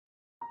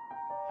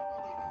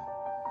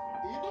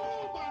Let's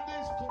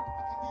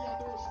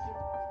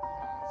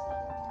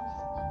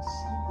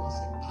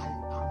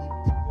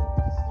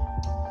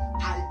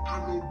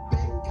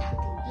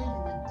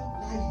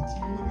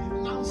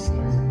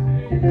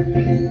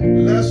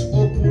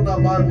open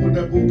the Bible,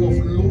 the book of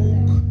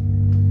Luke,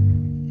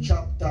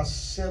 chapter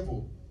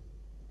 7.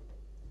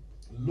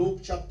 Luke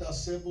chapter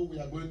 7, we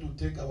are going to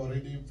take our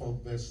reading from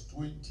verse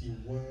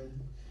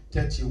 21,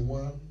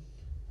 31,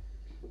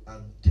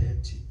 and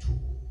 32.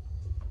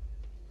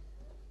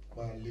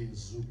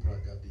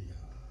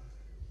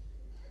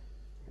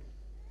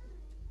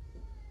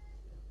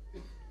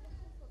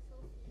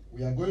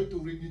 We are going to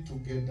read it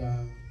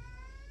together,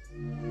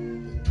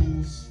 the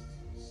two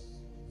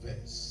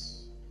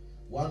verse.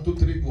 1, 2,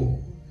 3, go.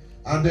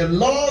 And the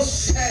Lord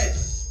said,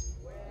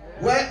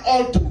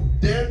 whereunto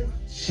then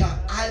shall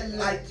I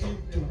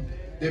liken to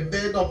the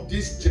men of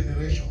this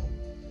generation?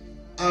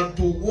 And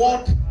to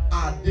what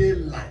are they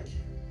like?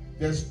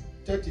 Verse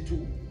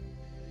 32.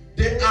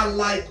 They are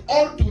like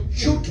unto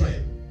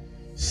children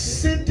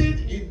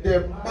sitting in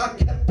the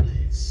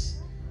marketplace,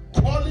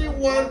 calling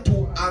one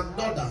to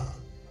another,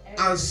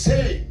 and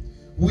saying,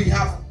 we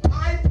have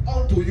piped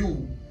unto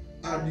you,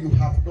 and you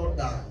have not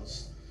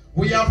danced.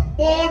 We have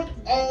mourned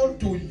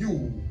unto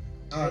you,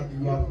 and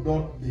you have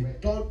not been.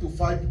 Turn to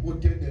 5 people,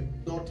 tell them,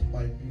 not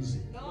my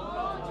music.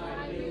 Not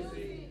my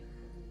music.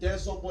 Tell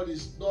somebody,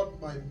 it's not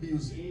my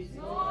music. It's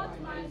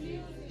not my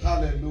music.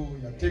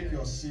 Hallelujah. Take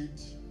your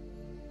seat.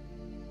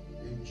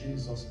 In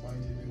Jesus' mighty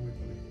name we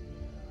pray.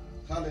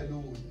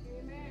 Hallelujah.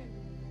 Amen.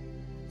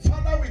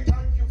 Father, we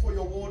thank you for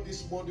your word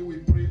this morning. We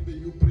pray, may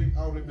you bring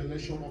our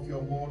revelation of your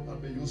word,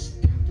 and may you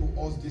speak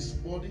to us this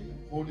morning.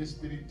 Holy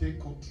Spirit, take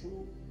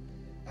control.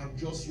 I'm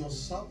just your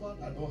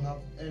servant. I don't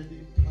have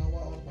any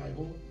power on my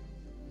own.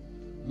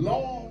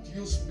 Lord,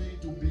 use me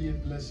to be a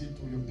blessing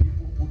to your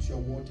people. Put your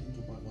word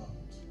into my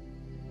mouth.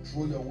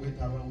 Throw your weight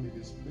around in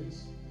this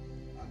place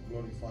and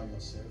glorify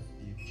yourself.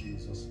 In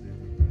Jesus' name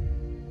we pray.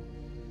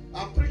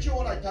 I'm preaching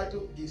what I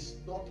titled, It's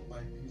Not My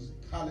Music.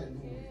 Hallelujah.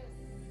 Yes.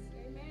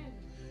 Amen.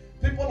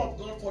 People of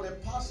God, for the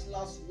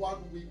last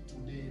 1 week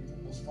today,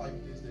 almost 5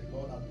 days, the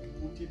Lord has been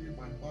putting in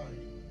my mind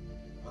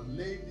and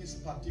laying this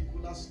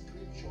particular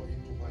scripture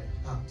into my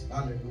heart.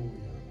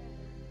 Hallelujah.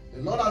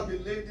 The Lord has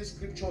been laying this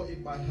scripture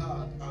in my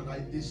heart, and I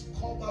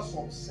discover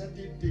some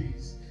certain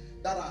things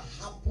that are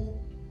happened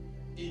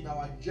in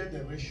our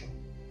generation.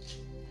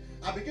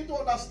 I begin to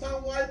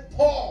understand why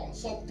Paul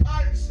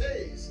sometimes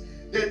says,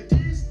 the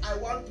things I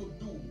want to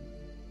do,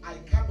 I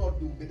cannot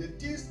do. But the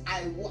things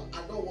I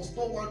was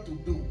not want to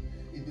do,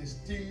 it is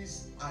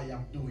things I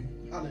am doing.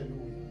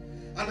 Hallelujah.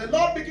 And the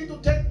Lord began to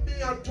take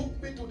me and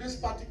took me to this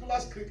particular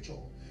scripture.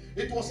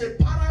 It was a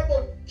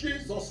parable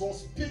Jesus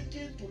was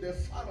speaking to the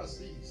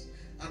Pharisees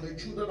and the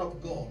children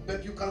of God.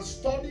 But you can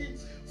study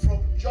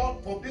from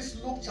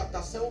this Luke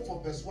chapter 7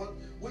 from verse 1,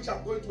 which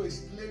I'm going to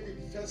explain in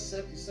the first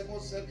service,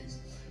 second service.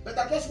 But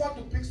I just want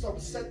to pick some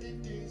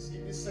certain things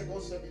in this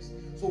second service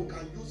so we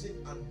can use it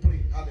and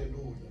pray.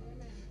 Hallelujah.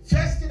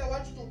 First thing I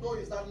want you to know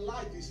is that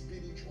life is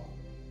spiritual.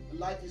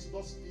 Life is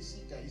not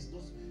physical.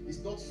 It's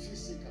not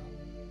physical.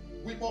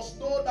 We must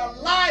know that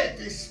life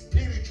is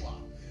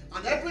spiritual.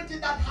 And everything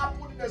that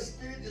happened in the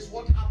spirit is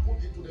what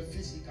happened into the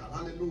physical.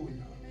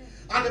 Hallelujah.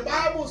 And the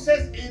Bible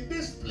says in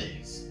this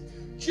place,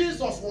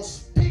 Jesus was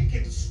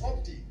speaking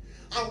something.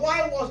 And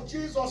why was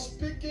Jesus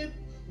speaking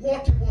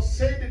what he was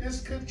saying in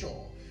this scripture?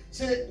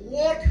 Say,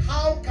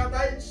 how can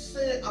I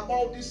say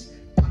about this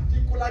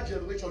particular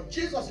generation?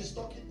 Jesus is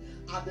talking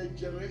at the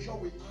generation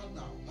we are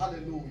now.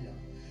 Hallelujah.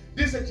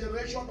 This is a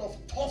generation of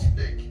tough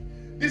neck.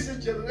 This is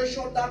a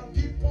generation that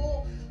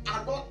people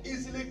are not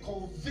easily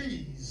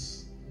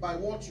convinced by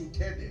what you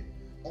tell them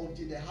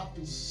until they have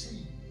to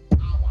see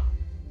power.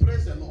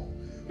 Praise the Lord.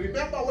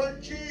 Remember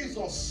when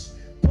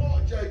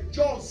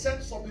John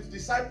sent some of his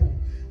disciples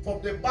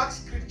from the back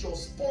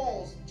scriptures,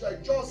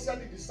 John sent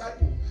the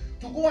disciples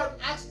to go and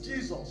ask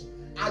Jesus,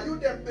 are you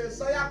the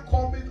Messiah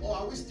coming, or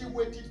are we still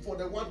waiting for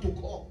the one to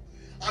come?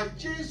 And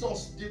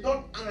Jesus did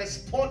not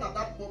respond at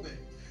that moment.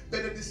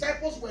 But the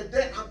disciples were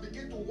there and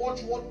began to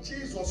watch what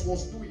Jesus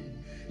was doing.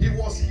 He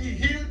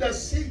healed the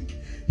sick,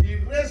 he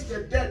raised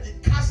the dead, he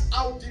cast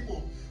out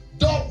demons.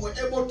 Dogs were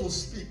able to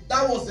speak.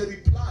 That was the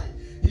reply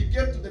he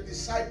gave to the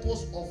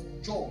disciples of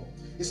John.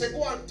 He said,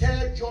 go and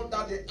tell John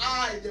that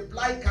the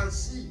blind can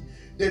see,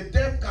 the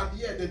deaf can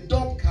hear, the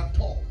dumb can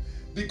talk.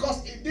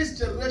 Because in this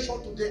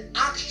generation today,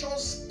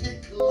 actions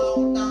speak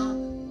louder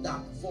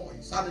than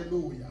voice.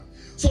 Hallelujah.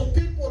 So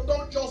people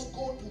don't just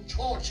go to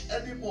church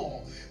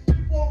anymore.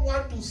 People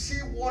want to see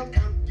what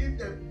can give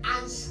them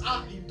answer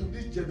into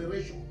this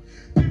generation.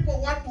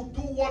 People want to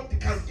do what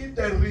can give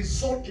them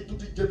result into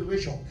this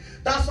generation.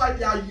 That's why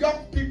there are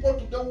young people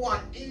today who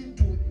are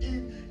into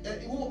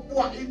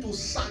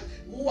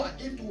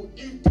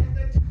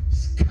internet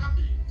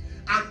scamming,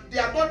 and they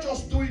are not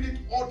just doing it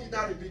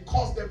ordinary,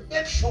 because they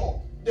make sure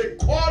they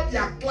call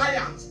their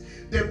clients,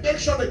 they make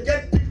sure they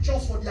get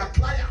pictures for their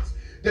clients.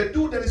 There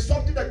is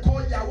something they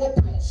call Yahweh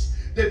Plus.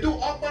 They do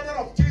all manner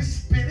of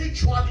things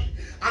spiritually,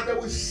 and they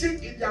will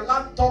sit in their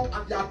laptop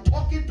and they are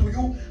talking to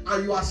you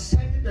and you are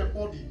sending them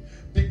money,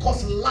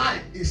 because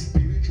life is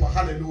spiritual.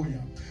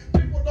 Hallelujah.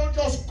 People don't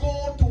just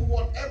go to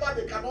whatever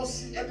they cannot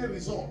see any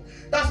result.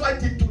 That's why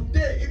till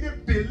today,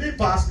 even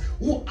believers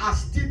who are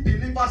still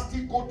believers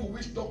still go to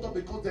witch doctor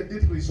because they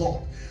need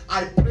result.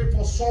 I pray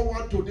for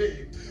someone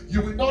today,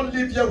 you will not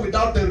live here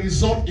without the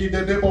result in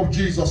the name of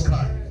Jesus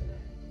Christ.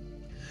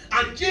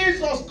 And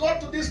Jesus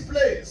got to this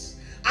place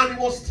and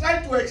he was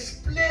trying to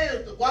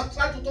explain, was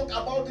trying to talk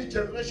about this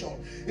generation.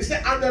 He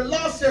said, and the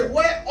Lord said,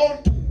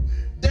 whereunto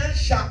then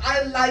shall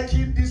I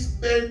liken these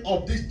men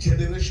of this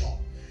generation?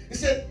 He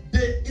said,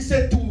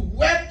 to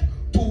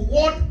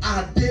what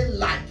are they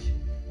like?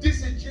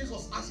 This is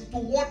Jesus asking, to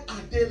what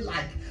are they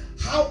like?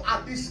 How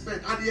are these men?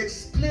 And he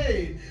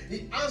explained,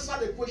 he answered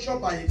the question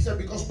by himself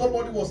because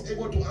nobody was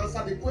able to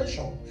answer the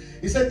question.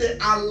 He said, they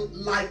are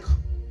like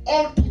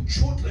unto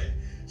children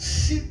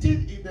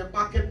sitting in the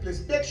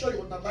marketplace. Make sure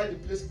you underline the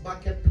place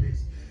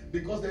marketplace,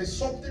 because there is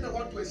something I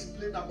want to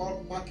explain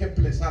about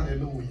marketplace.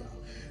 Hallelujah.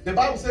 The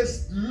Bible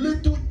says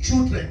little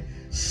children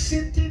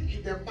sitting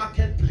in the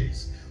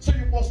marketplace. So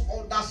you must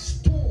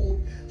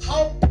understand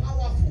how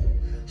powerful,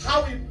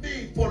 how it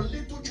means for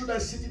little children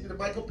sitting in the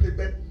marketplace.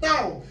 But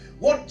now,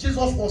 what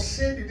Jesus was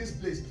saying in this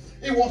place,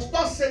 he was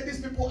not saying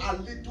these people are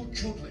little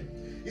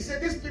children. He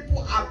said these people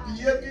are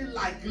behaving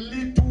like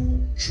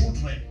little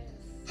children.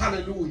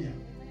 Hallelujah.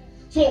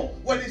 So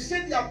when he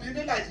said they are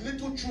behaving like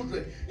little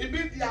children, it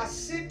means they are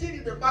sitting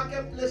in the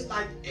marketplace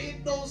like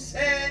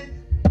innocent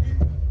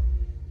people.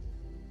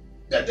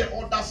 That they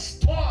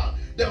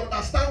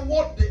understand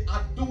what they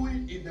are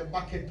doing in the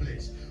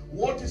marketplace.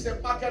 What is a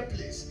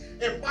marketplace?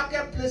 A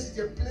marketplace is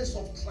a place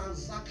of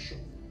transaction.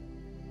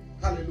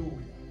 Hallelujah.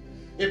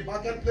 A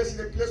marketplace is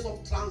a place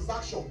of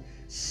transaction,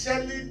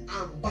 selling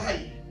and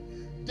buying.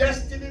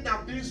 Destiny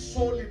are being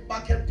sold in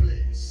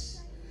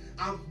marketplace,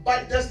 and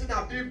by destiny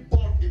are being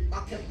bought in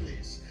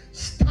marketplace.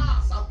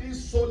 Stars are being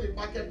sold in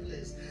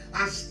marketplace,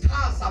 and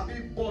stars are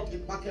being bought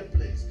in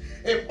marketplace.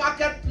 A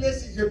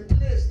marketplace is a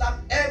place that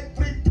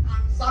every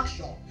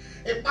transaction,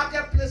 a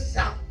marketplace is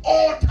an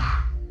altar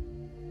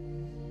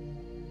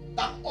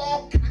that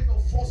all kind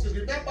of forces.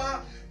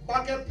 Remember,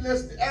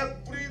 marketplace,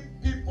 every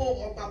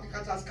people of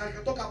Africa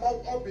can talk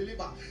about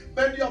unbeliever.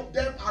 Many of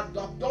them have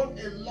done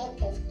a lot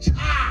of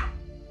charm.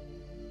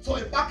 So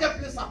a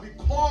marketplace has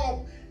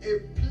become a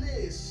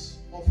place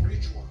of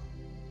ritual.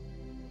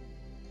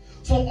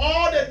 So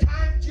all the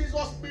time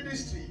Jesus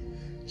ministry,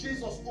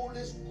 Jesus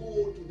always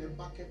go to the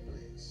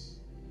marketplace.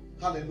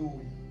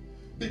 Hallelujah.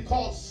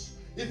 Because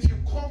if you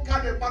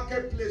conquer the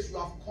marketplace, you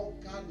have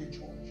conquered the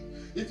church.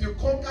 If you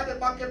conquer the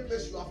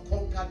marketplace, you have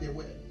conquered the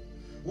world.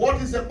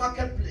 What is the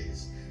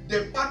marketplace?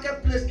 The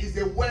marketplace is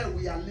the world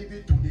we are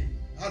living today.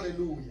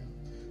 Hallelujah.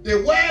 The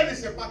world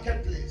is a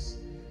marketplace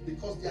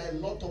because there are a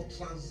lot of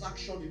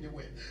transaction in the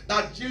world.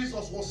 That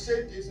Jesus was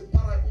saying is a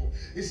parable.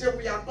 He said,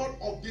 we are not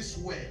of this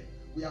world.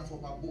 We are from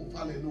above.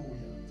 Hallelujah.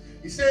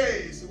 He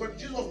says, when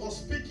Jesus was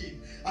speaking,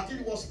 I think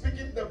he was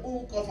speaking in the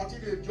book of, I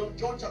think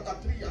John chapter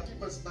 3, I think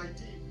verse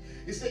 19.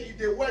 He said, in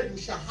the world you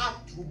shall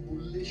have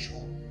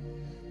tribulation.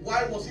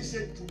 Why was he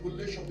saying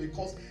tribulation?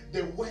 Because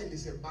the world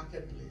is a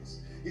marketplace.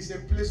 It's a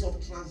place of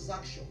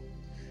transaction.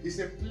 It's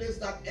a place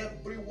that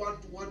everyone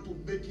want to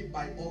make it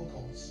by all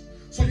costs.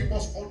 So you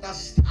must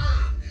understand,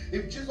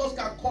 if Jesus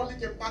can call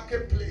it a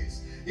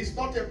marketplace, it's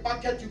not a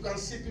market you can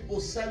see people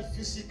sell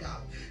physical.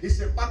 It's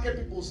a market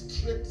people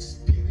straight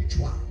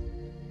spiritual.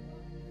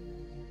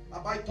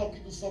 Am I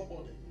talking to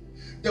somebody?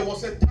 There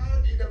was a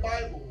time in the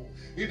Bible,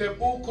 in the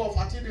book of,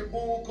 I think the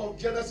book of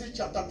Genesis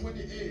chapter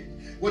 28,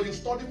 when you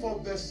study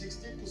from verse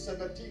 16 to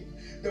 17,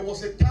 there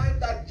was a time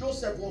that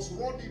Joseph was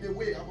running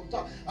away.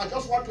 I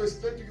just want to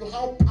explain to you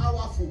how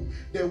powerful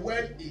the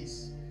world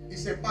is.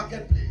 It's a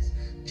marketplace.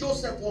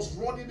 Joseph was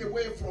running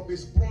away from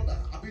his brother.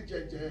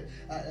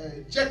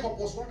 Jacob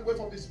was running away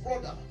from his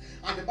brother.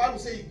 And the Bible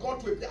says he got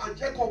to a place, and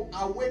Jacob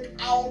awake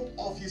out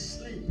of his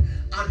sleep.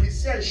 And he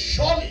said,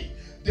 surely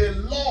the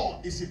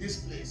Lord is in this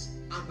place,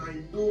 and I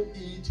know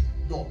it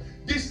not.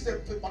 This is a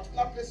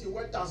particular place he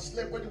went and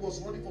slept when he was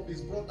running from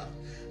his brother.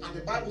 And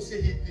the Bible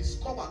says he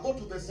discovered, go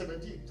to verse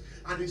 17,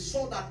 and he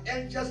saw that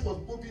angels was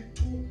moving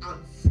to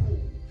and fro.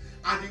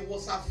 And he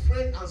was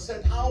afraid and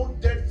said, how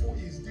dreadful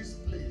is this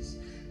place?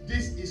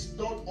 This is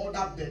not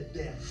other than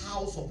the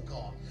house of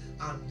God,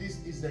 and this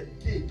is the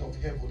gate of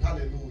heaven.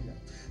 Hallelujah.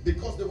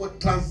 Because there were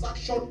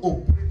transactions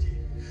operating.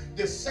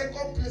 The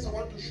second place I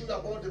want to show you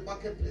about the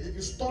marketplace, if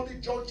you study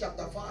John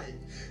chapter 5,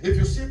 if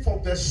you see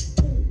from verse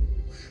 2,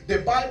 the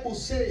Bible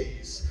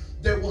says,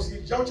 there was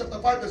in John chapter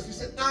 5 verse 2,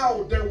 said,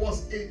 now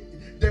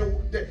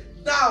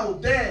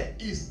there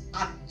is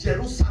at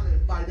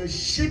Jerusalem by the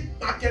sheep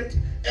market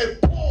a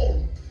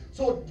pole.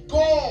 So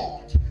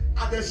God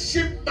at the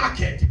sheep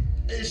market,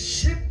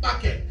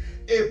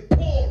 a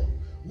pole,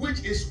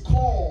 which is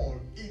called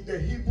in the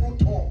Hebrew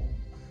tongue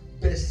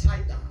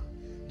Bethsaida.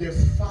 They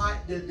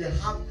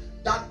have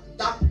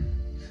that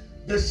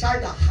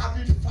Bethsaida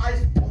having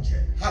 5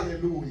 porches.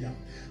 Hallelujah.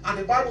 And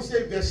the Bible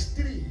says verse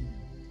 3,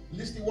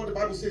 Listen to what the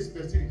Bible says in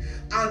verse 3.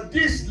 And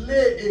this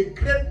lay a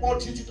great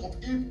multitude of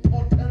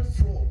important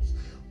floods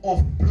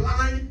of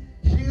blind,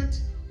 healed,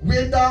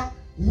 withered,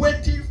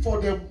 waiting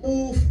for the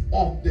move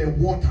of the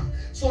water.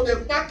 So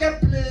the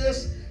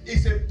marketplace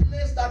is a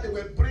place that they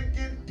were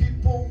bringing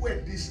people who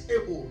were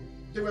disabled.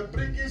 They were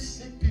bringing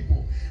sick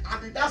people.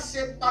 And in that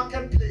same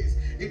marketplace,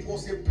 it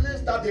was a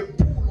place that the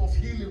pool of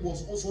healing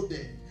was also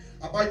there.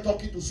 Am I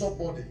talking to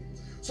somebody?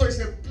 So it's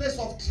a place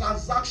of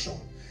transaction.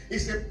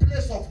 It's a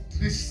place of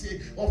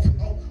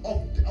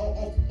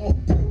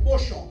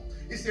promotion.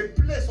 It's a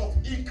place of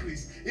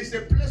increase. It's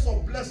a place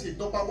of blessing.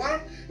 Number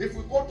one, if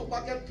we go to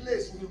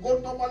marketplace, we go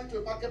normally to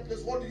a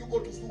marketplace, what do you go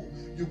to do?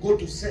 You go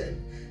to sell.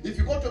 If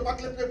you go to a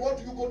marketplace, what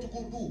do you go to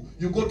do?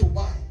 You go to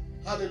buy.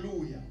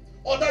 Hallelujah.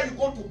 Either you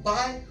go to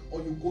buy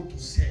or you go to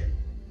sell.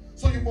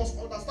 So you must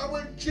understand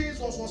when Jesus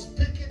was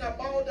speaking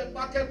about the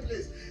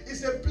marketplace,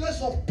 it's a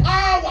place of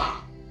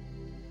power.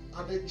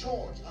 And the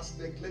church has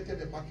neglected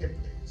the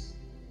marketplace.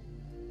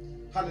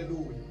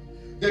 Hallelujah.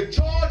 The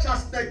church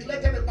has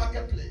neglected the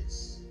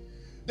marketplace.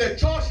 The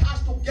church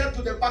has to get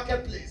to the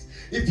marketplace.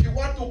 If you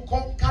want to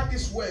conquer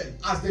this world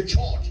as the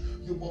church,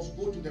 you must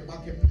go to the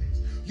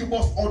marketplace. You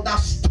must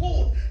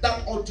understand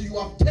that until you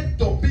have taken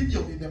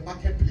dominion in the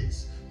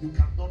marketplace, you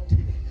cannot take,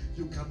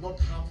 you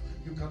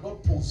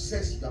cannot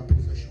possess your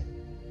possession.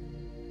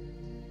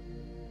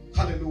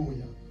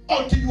 Hallelujah.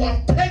 Until you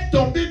have taken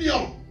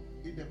dominion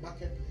in the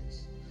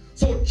marketplace.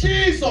 So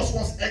Jesus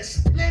was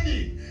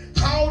explaining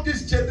how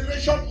this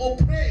generation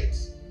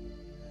operates.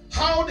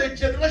 How the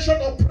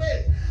generation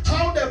operates.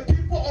 How the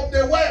people of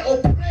the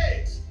world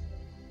operate.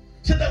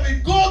 So that we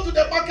go to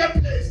the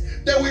marketplace,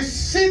 they will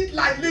sit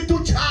like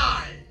little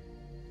child.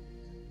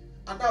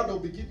 And now they'll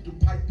begin to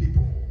pipe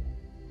people.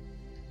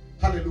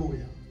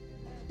 Hallelujah.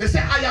 They say,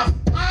 I have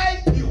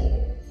piped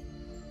you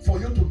for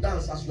you to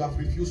dance as you have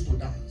refused to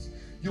dance.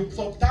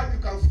 Sometimes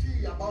you can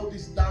feel about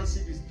this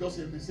dancing is just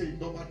a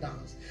normal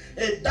dance.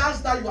 A dance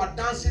that you are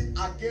dancing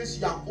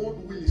against your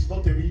own will is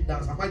not a real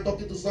dance. Am I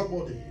talking to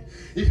somebody?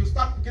 If you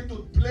start beginning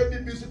to play me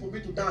music for me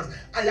to dance,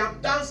 I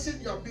am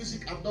dancing your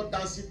music, I'm not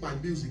dancing my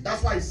music.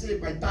 That's why I say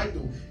my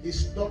title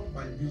is not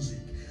my music.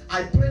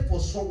 I pray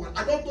for someone.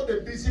 I don't know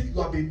the music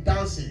you have been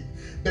dancing,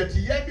 but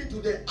hear me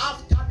today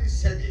after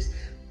this service.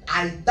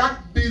 That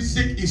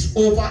music is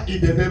over in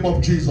the name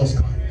of Jesus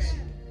Christ.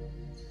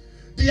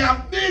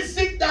 The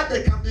music that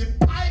they can be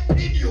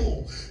piping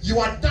you. You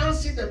are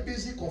dancing the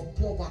music of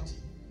poverty.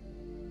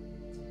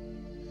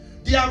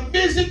 The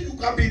music you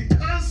can be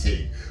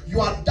dancing.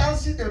 You are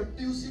dancing the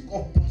music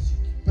of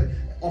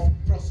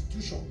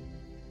prostitution.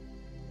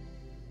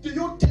 Do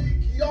you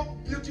think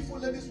young beautiful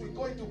ladies will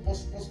go into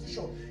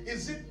prostitution?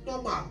 Is it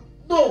normal?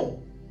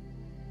 No.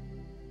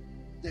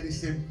 There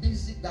is a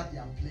music that they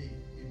are playing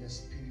in the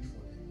spirit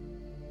for them.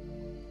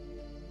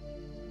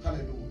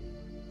 Hallelujah.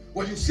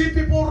 When you see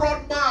people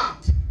run mad,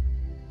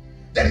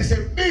 there is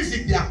a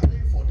music they are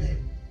playing for them.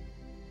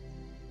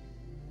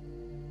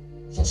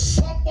 So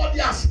somebody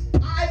has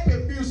piped a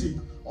music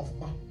of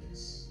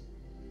madness.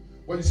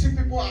 When you see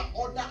people are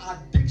under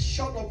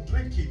addiction of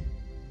drinking,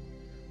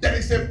 there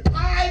is a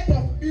pipe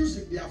of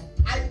music they have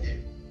piped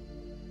them.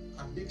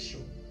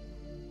 Addiction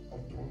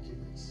of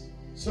drunkenness.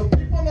 So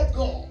people of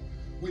God,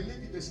 we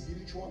live in the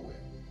spiritual world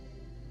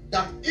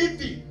that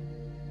even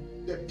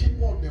the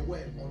people of the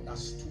world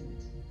understood.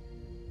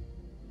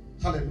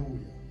 Hallelujah.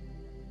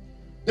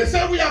 They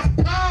say we have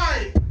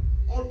piped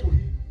unto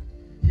him.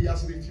 He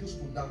has refused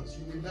to dance.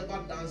 You will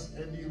never dance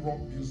any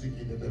wrong music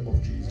in the name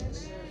of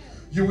Jesus.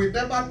 You will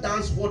never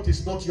dance what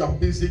is not your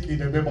music in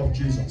the name of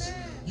Jesus.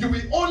 You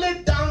will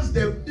only dance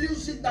the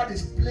music that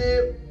is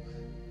played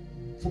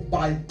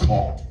by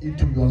God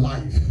into your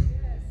life.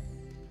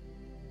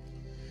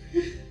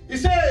 He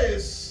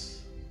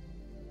says,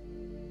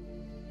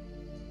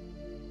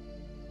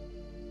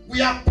 we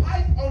have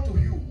piped unto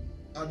you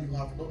and you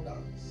have not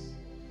danced.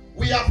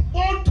 We have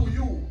mourned to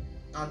you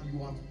and you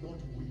have not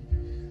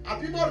wept.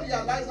 Have you not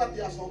realized that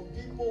there are some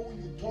people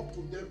when you talk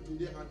to them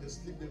today and they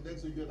sleep the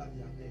next day and they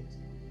are dead?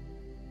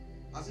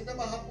 Has it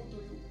never happened to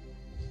you?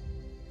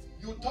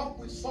 You talk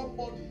with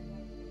somebody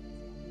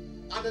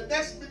and the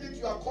next minute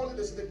you are calling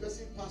the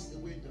person passed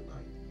away in the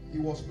night. He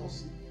was not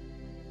sick.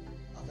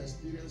 I've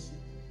experienced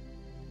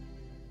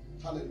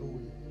it.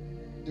 Hallelujah.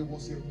 There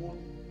was a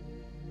mourning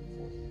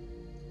for him.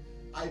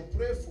 I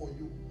pray for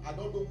you. I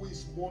don't know who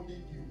is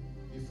mourning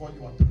you before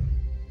your time.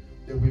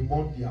 They will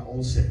mourn their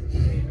own self.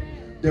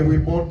 Amen. They will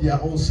mourn their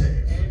own self.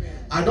 Amen.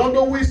 I don't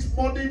know who is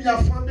mourning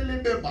your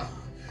family member.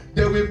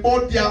 They will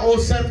mourn their own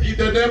self in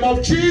the name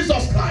of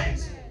Jesus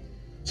Christ. Amen.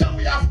 So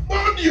we have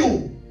mourned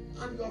you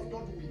and you have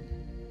not wept.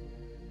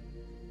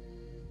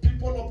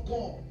 People of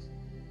God,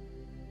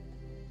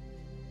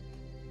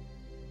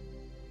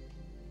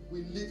 we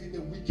live in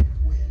a wicked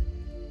world.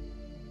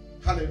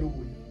 Hallelujah.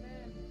 Amen.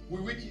 We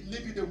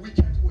live in a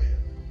wicked world.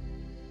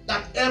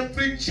 That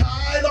every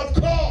child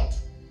of God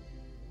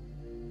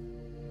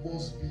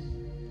must be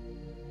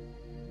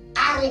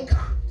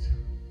arrogant.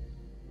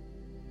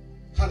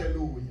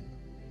 Hallelujah.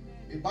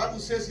 The Bible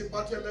says in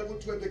Matthew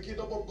 11:12, the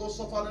kingdom of God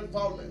suffered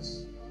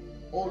violence,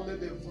 Only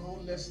the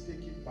violence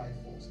take it by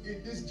force.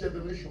 In this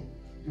generation,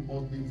 you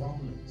must be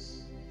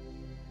violence.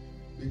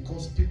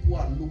 Because people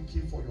are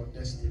looking for your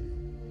destiny.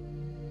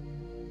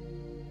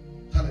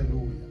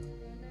 Hallelujah.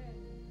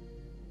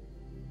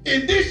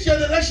 In this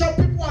generation,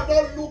 people are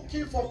not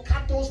looking for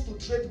cattle to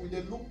trade with.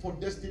 They look for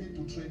destiny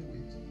to trade with.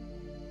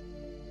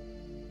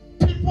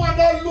 People are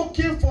not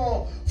looking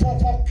for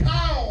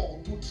cow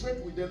to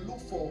trade with. They look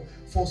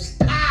for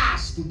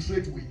stars to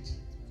trade with.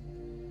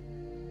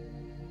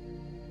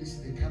 This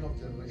is the kind of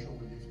generation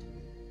we live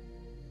today.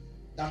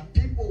 That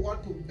people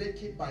want to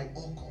make it by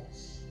all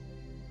costs.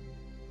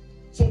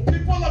 So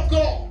people of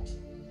God,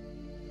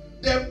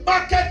 the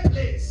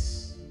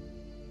marketplace,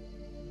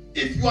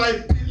 if you are a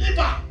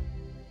believer,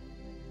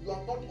 you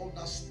have not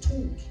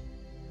understood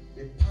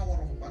the power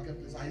of a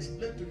marketplace. I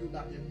explained to you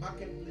that the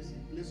marketplace is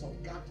a place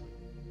of gathering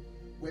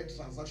where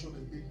transaction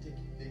is being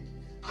taken.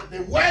 And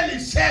the well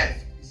itself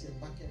is a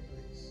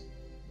marketplace.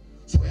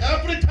 So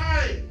every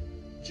time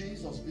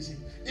Jesus visits,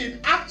 in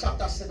Acts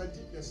chapter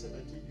 17, verse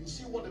 17, you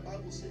see what the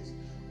Bible says.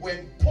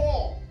 When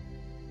Paul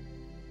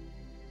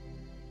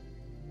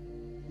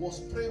was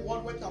praying,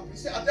 one went up, he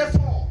said, and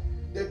therefore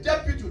the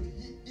deputy,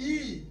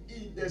 he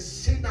in the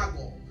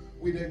synagogue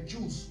with the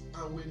Jews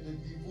and with the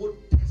devout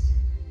person,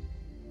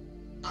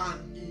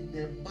 and in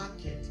the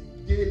market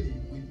daily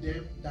with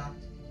them that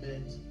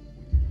met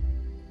with him.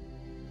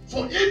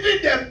 So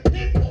even the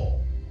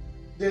people,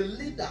 the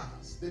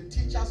leaders, the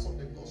teachers of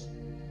the gospel,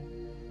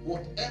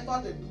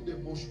 whatever they do, they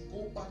must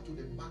go back to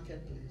the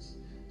marketplace.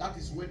 That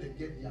is where they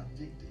get their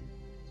victory.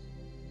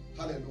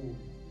 Hallelujah.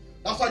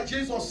 That's why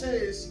Jesus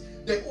says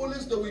the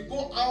owners, they will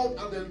go out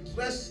and they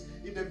dress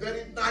in a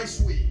very nice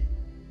way.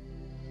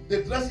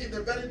 They dress in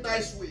a very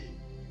nice way.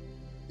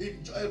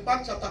 In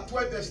Mark chapter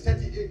 12, verse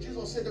 38,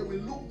 Jesus said they will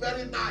look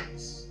very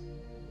nice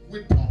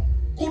with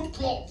good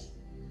clothes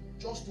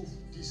just to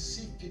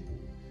deceive people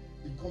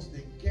because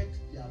they get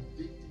their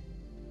victory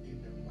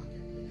in the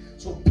marketplace.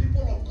 So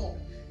people of God,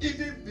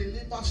 even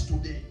believers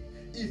today,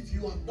 if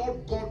you have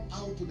not gone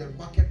out to the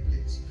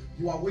marketplace,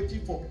 you are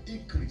waiting for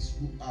increase,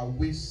 you are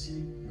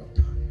wasting your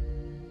time.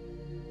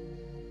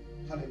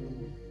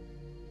 Hallelujah.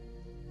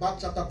 Mark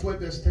chapter 12,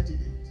 verse 38.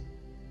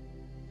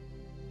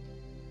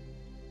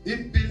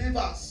 If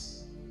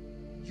believers,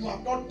 you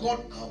have not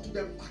gone out to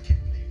the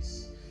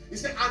marketplace. He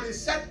said, and he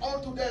said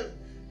unto them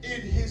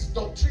in his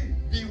doctrine,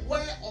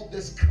 beware of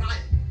the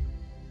scribe,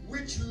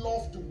 which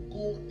love to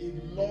go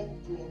in long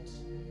clothes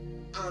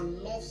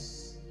and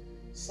loves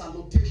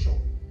salutation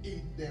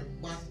in the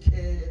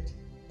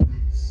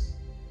marketplace.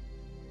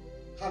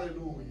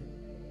 Hallelujah.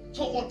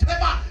 So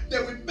whatever, they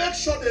will make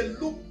sure they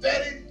look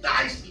very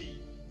nicely.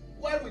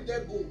 Where will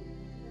they go?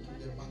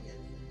 To the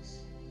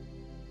marketplace.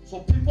 So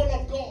people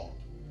of God,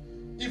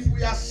 if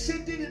we are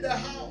sitting in the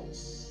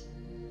house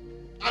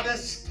and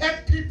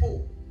expect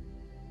people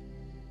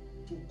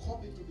to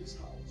come into this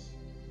house,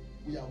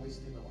 we are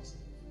wasting our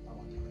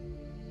time.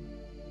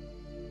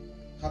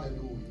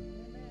 Hallelujah.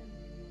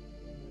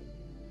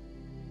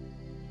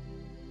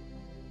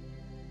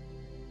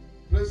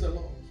 Praise the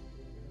Lord.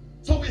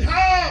 So we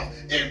have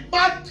in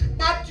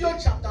Matthew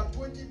chapter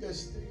 20,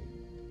 verse 3.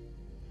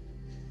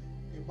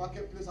 A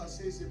marketplace, I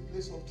say, is a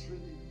place of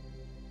trading.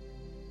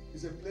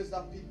 It's a place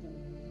that people,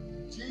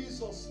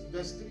 Jesus,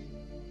 verse 3,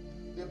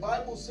 the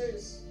Bible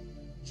says,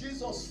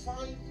 Jesus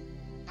found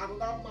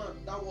another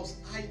man that was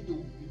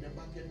idle in the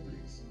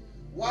marketplace.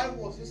 Why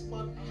was this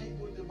man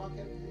idle in the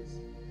marketplace?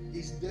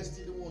 His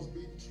destiny was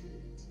being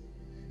traded.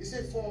 He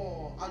said,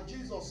 and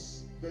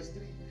Jesus, verse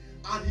 3,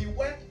 and he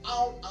went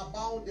out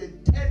about the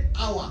 10th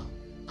hour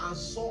and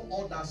saw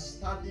others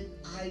standing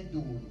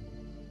idle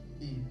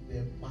in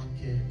the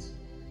marketplace.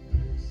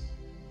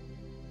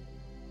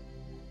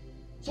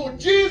 So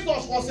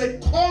Jesus was a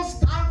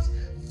constant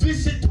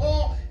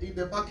visitor in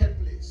the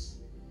marketplace.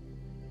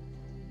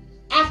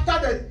 After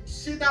the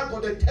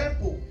synagogue, the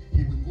temple,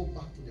 he will go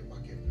back to the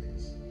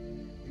marketplace.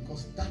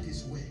 Because that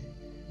is where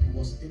he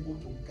was able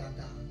to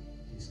gather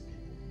his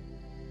people.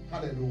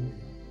 Hallelujah.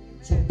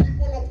 So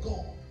people of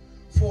God,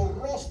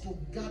 for us to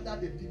gather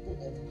the people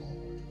of God,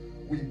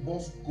 we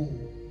must go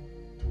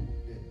to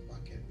the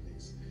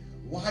marketplace.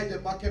 Why the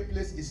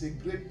marketplace is a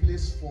great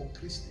place for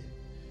Christians?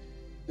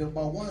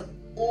 Number one,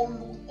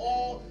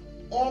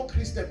 all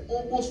Christians,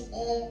 almost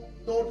all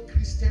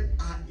non-Christians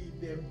are in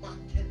the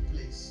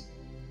marketplace.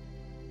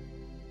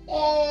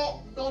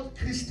 All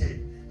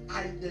non-Christians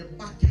are in the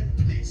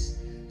marketplace.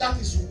 That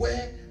is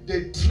where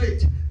they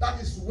trade.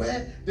 That is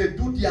where they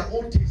do their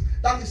own things.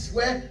 That is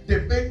where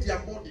they make their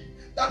money.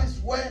 That is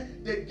where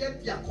they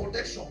get their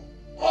connection.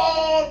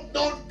 All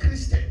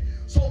non-Christian.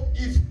 So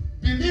if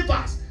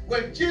believers,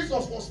 when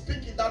Jesus was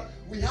speaking that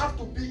we have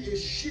to be a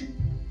sheep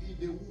in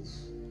the wolf,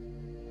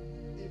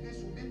 it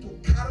means we need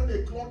to carry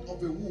the cloth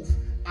of a wolf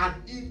and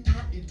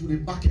enter into the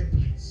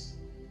marketplace.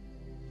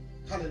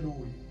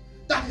 Hallelujah.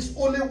 That is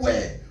only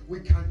where we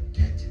can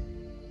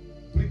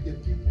bring the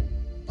people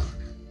back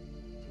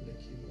to the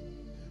kingdom.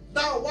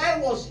 Now, why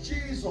was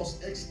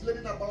Jesus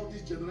explaining about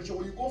this generation?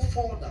 When you go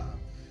further,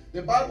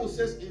 the Bible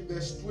says in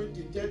verse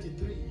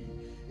 33,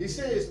 He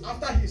says,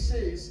 after he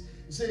says,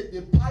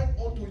 they pipe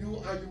unto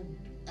you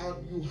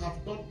and you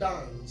have not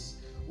danced.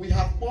 We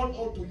have mourned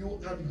unto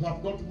you and you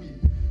have not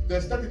wept.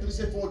 Verse 33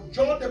 says, for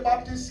John the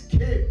Baptist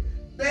came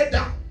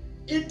neither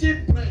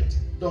eating bread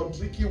nor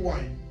drinking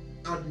wine,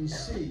 and you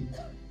say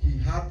he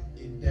had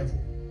a devil.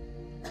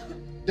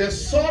 The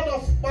Son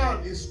of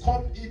Man is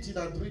come eating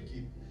and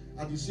drinking,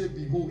 and you say,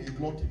 behold, a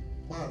glutton,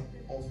 man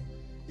of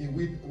a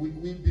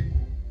wind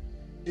people,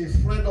 a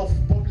friend of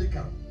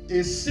publican,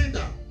 a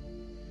sinner.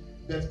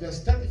 But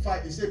verse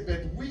 35, it says,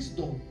 but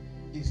wisdom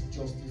is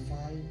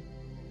justified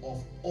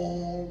of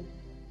all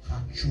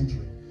her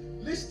children.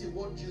 Listen to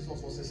what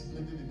Jesus was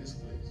explaining in this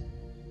place.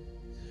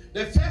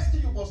 The first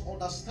thing you must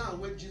understand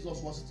when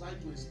Jesus was trying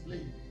to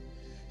explain,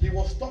 he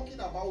was talking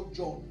about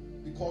John,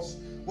 because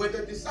when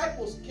the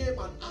disciples came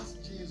and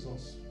asked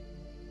Jesus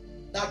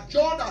that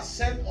John has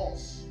sent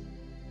us,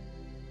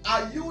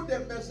 are you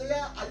the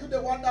Messiah? Are you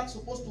the one that's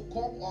supposed to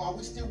come, or are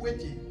we still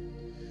waiting?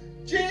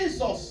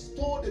 Jesus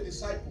told the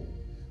disciple,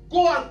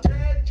 go and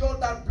tell John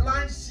that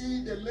blind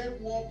see, the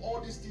lame walk,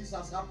 all these things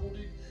has happened.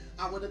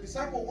 And when the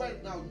disciple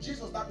went now,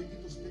 Jesus now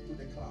began to speak to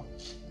the crowd.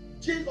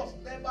 Jesus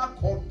never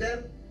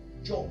condemned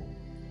John.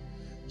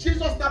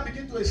 Jesus now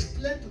began to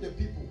explain to the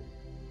people,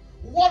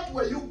 what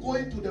were you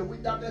going to the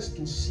wilderness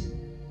to see?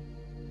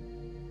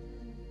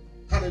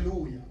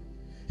 Hallelujah.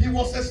 He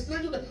was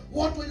explaining to them,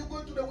 what were you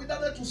going to the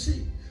wilderness to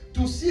see?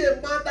 To see a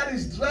man that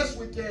is dressed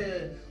with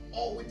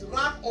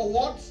rag or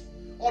what?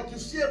 Or to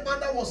see a man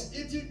that was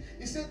eating?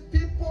 He said,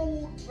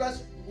 people who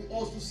dress,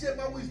 or to see a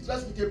man who is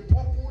dressed with a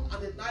purple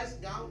and a nice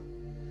gown.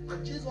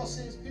 And Jesus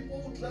says,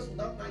 people who dress with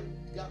that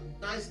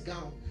nice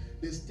gown,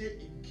 they stay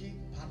in king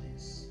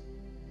palace.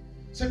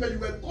 So, but you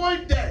were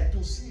going there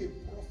to see a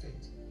prophet.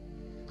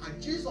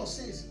 And Jesus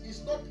says,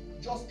 it's not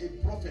just a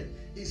prophet,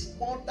 it's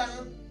more than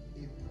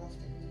a prophet.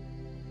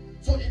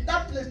 So in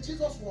that place,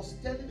 Jesus was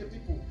telling the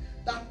people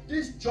that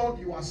this John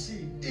you are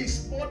seeing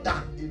is more than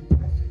a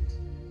prophet.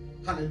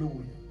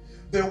 Hallelujah.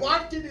 The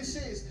one thing he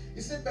says,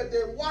 but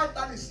the one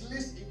that is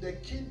least in the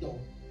kingdom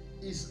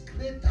is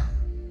greater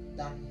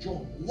than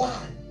John. Why?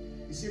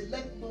 He said,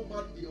 let no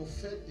man be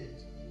offended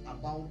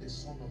about the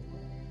Son of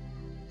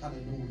God.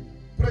 Hallelujah.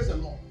 Praise the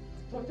Lord.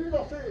 Continue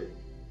to say,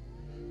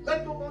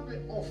 let no man be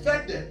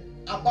offended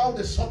about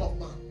the Son of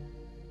Man.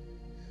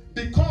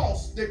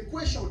 Because the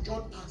question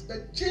John asked,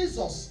 that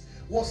Jesus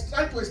was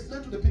trying to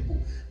explain to the people.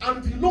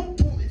 And if you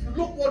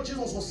look what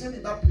Jesus was saying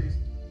in that place,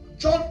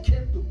 John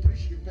came to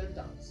preach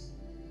repentance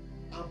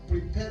and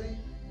preparing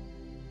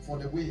for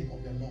the way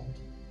of the Lord.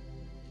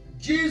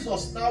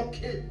 Jesus now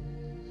came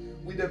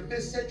with a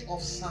message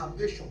of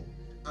salvation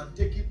and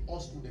taking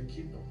us to the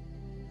kingdom.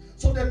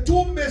 So the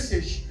two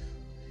messages,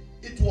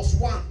 it was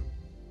one.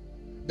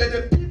 But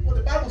the people,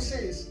 the Bible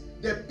says,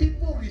 the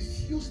people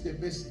refused the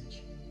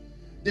message.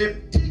 The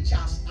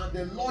teachers and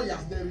the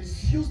lawyers, they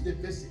refused the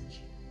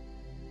message.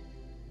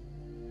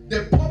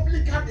 The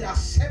publican, they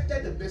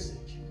accepted the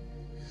message.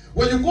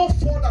 When you go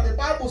further, the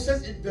Bible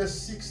says in verse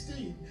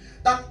 16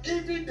 that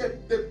even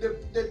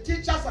the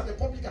teachers and the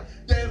publican,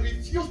 they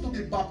refused to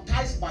be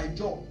baptized by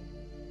John.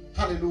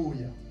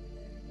 Hallelujah.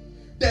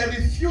 They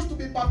refused to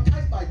be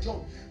baptized by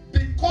John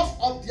because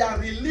of their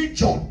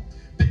religion,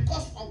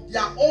 because of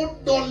their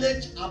own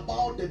knowledge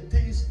about the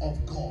things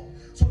of God.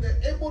 So they're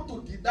able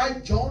to deny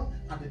John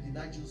and they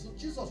deny Jesus. So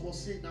Jesus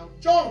was saying now,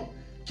 John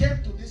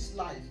came to this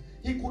life.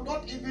 He could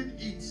not even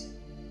eat.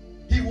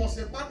 He was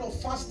a man of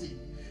fasting.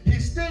 He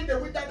stayed in the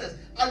wilderness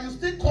and you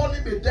still call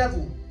him a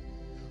devil.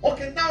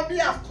 Okay, now me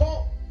have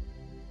come.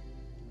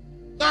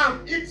 Now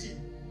I'm eating.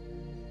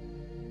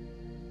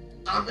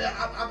 I'm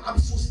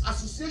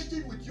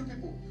associating with you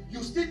people.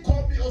 You still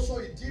call me also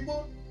a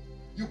demon.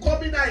 You call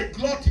me now a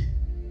glutton.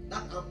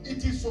 That I'm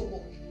eating so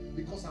much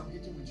because I'm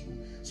eating with you.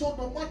 So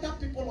no matter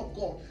people of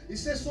God, he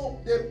says, so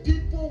the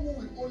people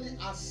who will only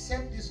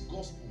accept this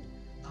gospel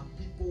are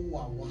people who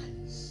are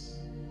wise.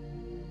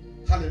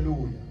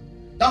 Hallelujah.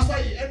 That's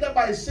why he ended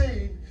by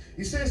saying,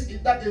 he says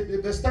in that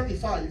in verse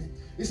 35,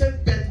 he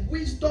said, but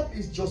wisdom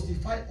is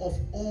justified of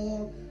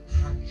all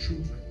her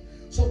children.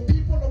 So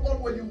people of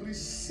God, when you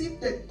receive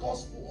the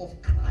gospel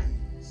of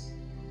Christ,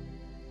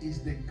 is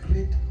the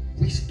great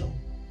wisdom.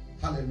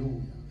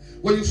 Hallelujah.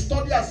 When you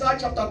study Isaiah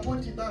chapter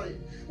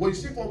 29, when you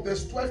see from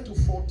verse 12 to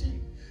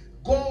 14,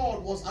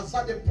 God was,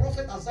 the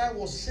prophet Isaiah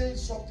was saying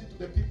something to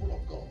the people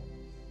of God.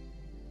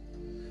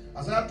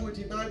 Isaiah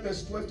 29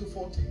 verse 12 to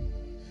 14.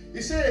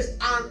 He says,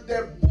 and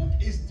the book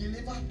is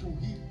delivered to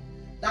him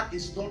that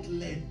is not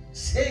led,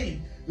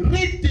 saying,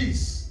 read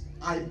this,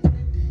 I pray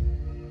thee.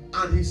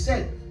 And he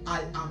said,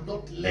 I am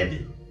not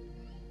learning.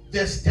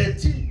 Verse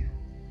 13.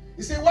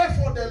 He said,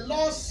 wherefore the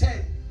Lord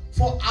said,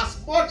 for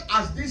as much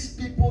as these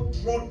people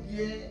draw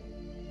near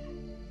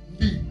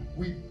me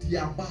with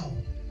their mouth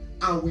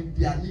and with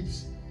their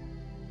lips,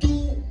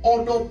 do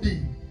honor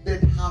me, but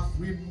have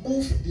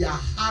removed their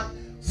heart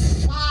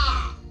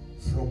far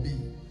from me,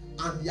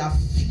 and their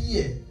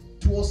fear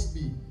towards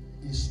me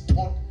is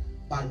taught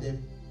by the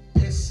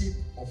person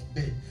of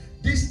men.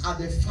 These are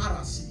the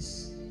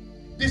Pharisees.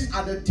 These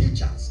are the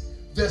teachers.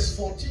 Verse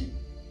 14.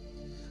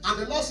 And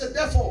the Lord said,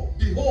 therefore,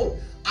 behold,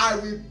 I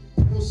will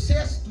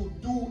process to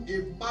do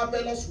a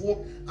marvelous work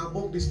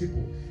among these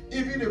people,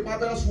 even a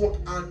marvelous work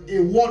and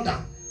a wonder,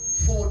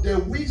 for the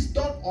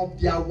wisdom of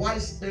their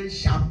wise men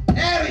shall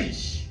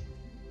perish.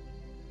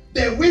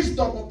 The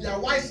wisdom of their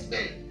wise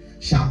men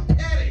shall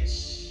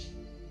perish,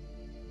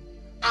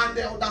 and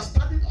the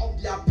understanding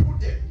of their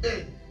prudent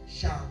men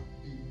shall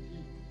be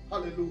hid.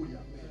 Hallelujah.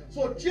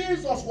 So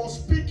Jesus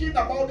was speaking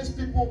about these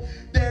people.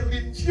 They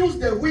refused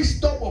the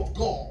wisdom of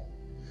God.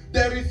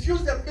 They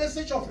refused the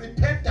message of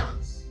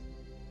repentance.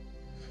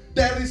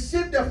 They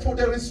refused the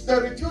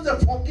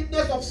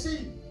forgiveness of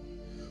sin.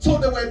 So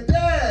they were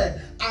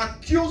there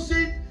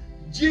accusing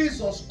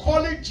Jesus,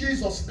 calling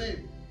Jesus'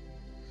 name.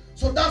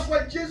 So that's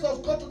why Jesus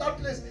got to that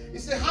place. He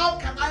said, how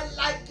can I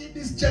liken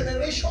this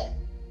generation?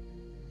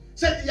 He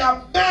said, they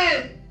are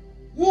men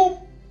whom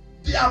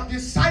they have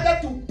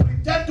decided to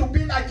pretend to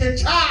be like a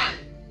child.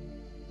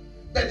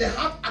 But they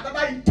have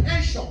another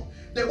intention.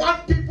 They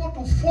want people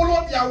to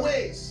follow their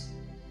ways.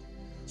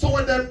 So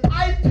when they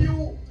pipe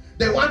you,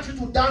 they want you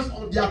to dance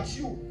on their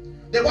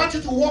tune. They want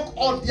you to walk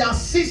on their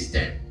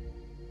system.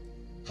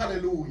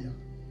 Hallelujah.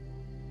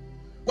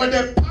 When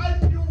they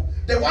pipe you,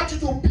 they want you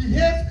to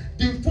behave,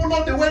 they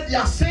follow the way they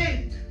are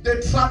saying,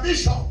 the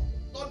tradition,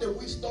 not the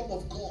wisdom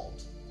of God.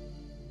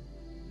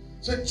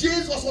 So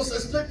Jesus was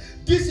explaining,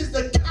 this is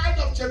the kind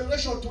of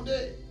generation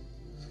today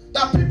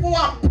that people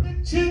are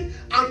preaching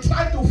and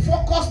trying to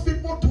focus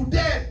people to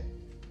them,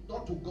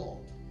 not to God.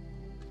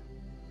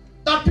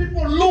 That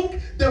people look,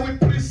 they will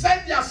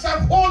present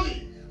themselves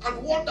holy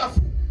and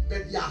wonderful,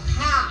 but their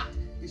heart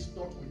is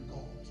not with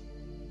God.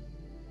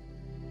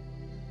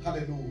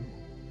 Hallelujah.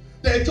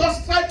 They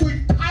just try to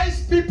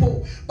entice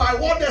people by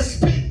what they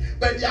speak,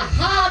 but their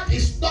heart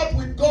is not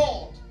with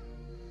God.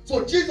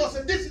 So Jesus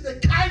said, this is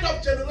the kind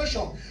of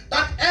generation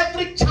that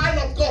every child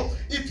of God,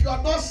 if you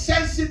are not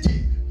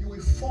sensitive, you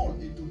will fall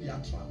into their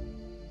trap.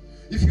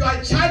 If you are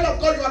a child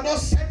of God, you are not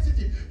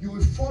sensitive, you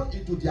will fall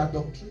into their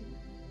doctrine.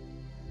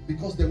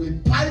 Because they will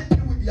pipe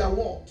you with their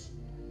words.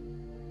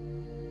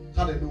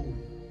 Hallelujah.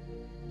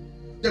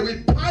 They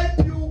will pipe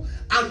you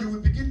and you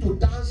will begin to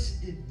dance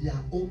in their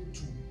own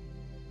tune.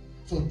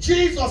 So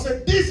Jesus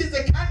said, this is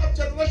the kind of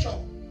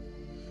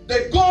generation.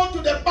 They go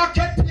to the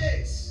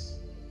marketplace.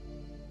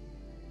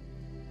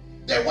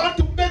 They want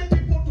to make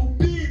people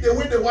to be the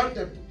way they want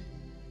them to be.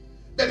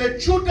 But the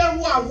children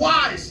who are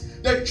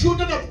wise, the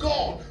children of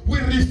God,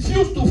 will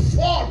refuse to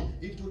fall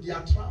into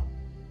their trap.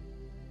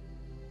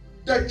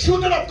 The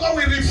children of God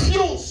will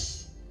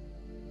refuse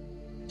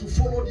to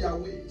follow their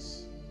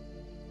ways.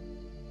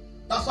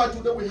 That's why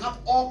today we have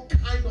all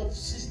kind of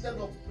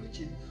system of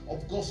preaching,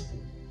 of gospel.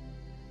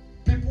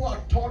 People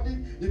are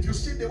turning. If you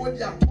see the way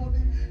they are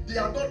turning, they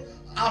are not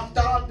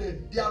after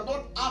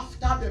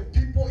the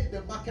people in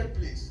the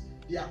marketplace.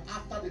 They are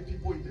after the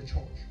people in the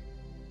church.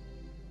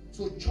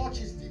 So church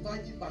is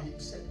divided by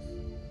himself.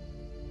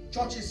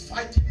 Church is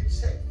fighting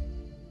himself.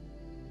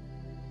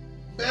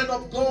 Men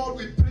of God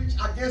will preach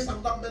against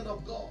another man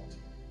of God.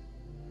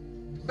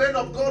 Men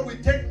of God will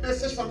take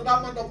message from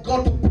another man of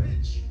God to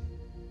preach.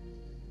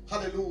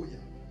 Hallelujah.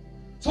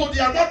 So they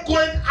are not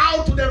going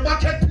out to the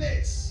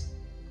marketplace.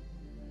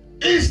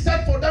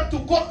 Instead for them to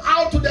go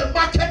out to the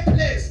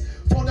marketplace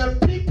for the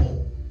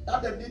people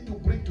that they need to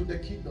bring to the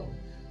kingdom.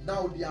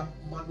 Now they are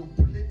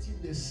manipulating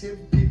the same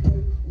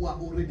people who are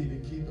already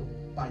in the kingdom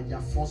by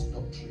their false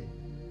doctrine.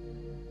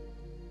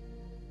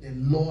 The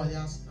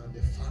lawyers and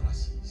the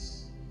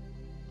Pharisees.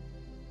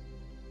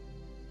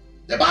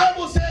 The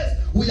Bible says,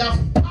 we have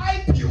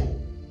piped you.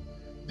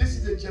 This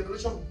is the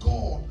generation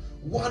God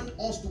wants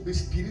us to be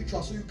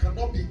spiritual, so you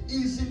cannot be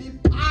easily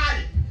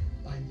piped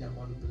by their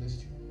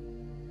manipulation.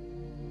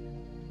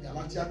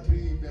 Galatia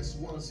 3 verse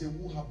 1 says,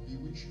 who have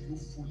bewitched you,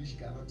 foolish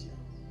Galatia?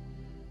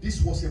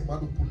 This was a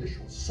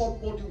manipulation.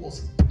 Somebody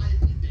was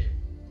piping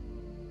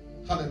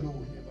them.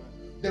 Hallelujah.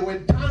 They were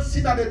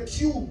dancing at the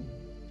tune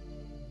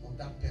of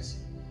that person.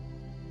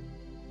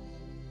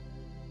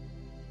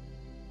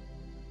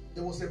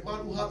 There was a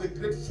man who had a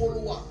great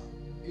follower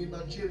in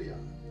Nigeria.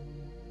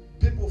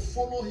 People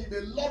follow him,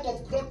 a lot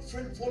of great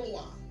friend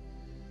follower.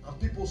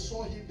 And people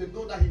saw him, they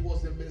know that he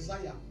was the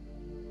Messiah.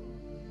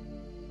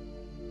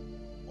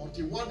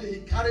 Until one day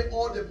he carried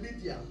all the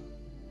media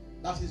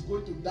that he's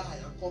going to die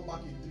and come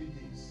back in 3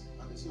 days.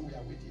 And they say, we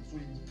are waiting. So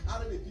he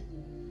carried the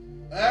people.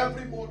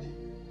 Everybody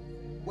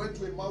went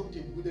to a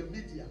mountain with the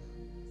media.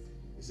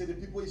 He said the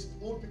people, his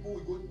own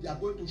people, they are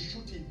going to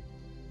shoot him.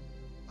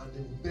 And they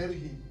will bury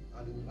him.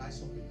 And they will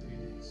rise up in 3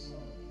 days.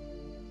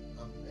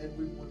 And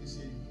everybody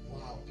said,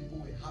 wow, people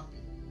were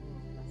happy.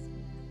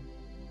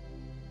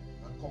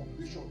 And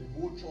conclusion, the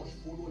whole church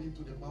followed him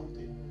to the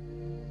mountain.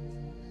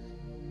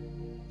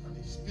 And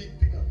his big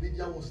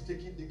media was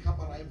taking the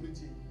camera,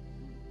 everything.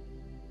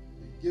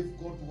 They gave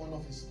God to one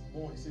of his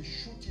boys. He said,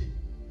 shoot him.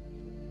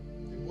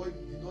 The boy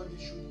did not even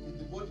shoot.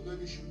 The boy did not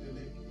even shoot the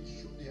leg.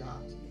 He shoot the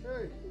heart.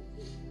 Hey.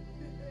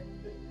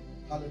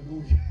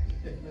 Hallelujah.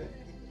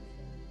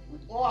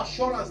 With all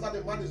assurance that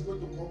the man is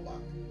going to come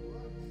back.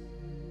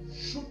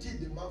 Shooting,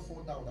 the man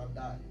fall down and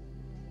die.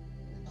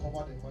 They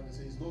cover the man. They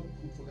say it's not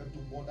good for them to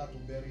bother to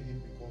bury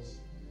him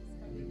because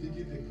we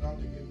digging the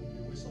ground again will be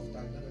a waste of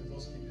time. Then they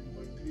just keep him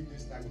for 3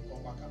 days time will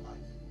come back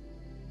alive.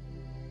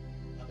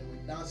 And they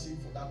were dancing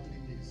for that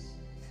 3 days.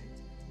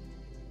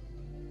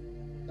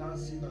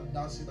 Dancing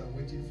and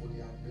waiting for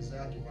their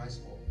Messiah to rise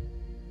up.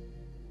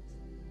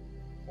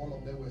 All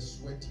of them were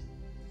sweating.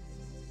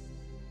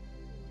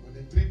 When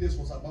the 3 days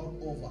was about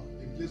over,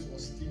 the place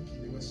was stinky.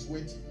 They were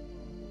sweating.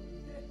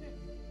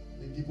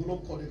 They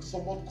developed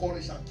somewhat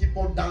courage and keep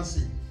on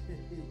dancing.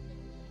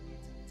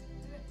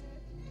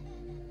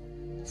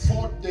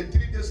 For the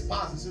 3 days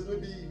passed, he said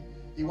maybe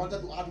he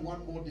wanted to add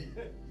 1 more day.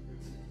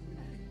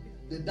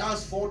 They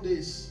danced 4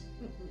 days.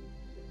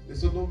 They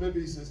said no,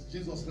 maybe he says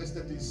Jesus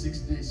rested in 6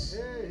 days.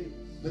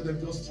 Let them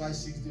just try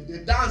 6 days.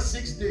 They danced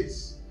 6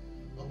 days.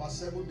 Number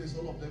 7 days,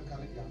 all of them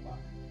carried their back.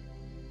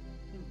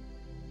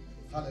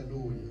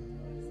 Hallelujah.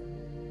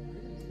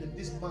 And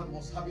this man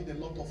was having a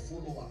lot of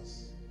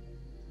followers.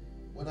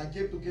 When I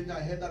came to Kenya,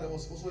 I heard that there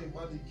was also a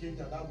man in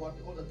Kenya that was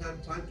all the time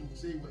trying to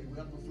say we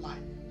have to fly.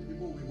 The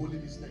people will be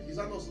holding his neck. Is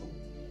that not so?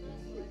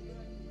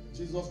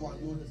 Jesus was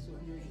known.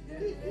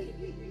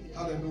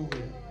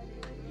 Hallelujah.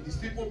 These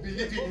people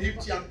believed in him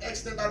to an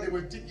extent that they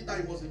were thinking that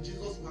he was a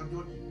Jesus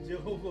Wanyoni.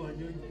 Jehovah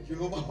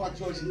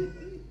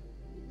Wanyoni.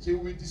 So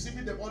we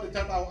deceiving them all the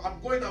time. I'm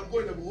going, and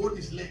we hold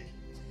his leg.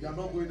 You are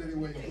not going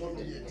anywhere. He's not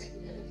yet.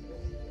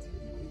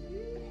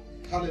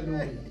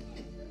 Hallelujah.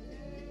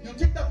 You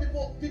think that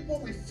people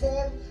will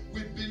fall,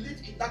 will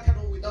believe in that kind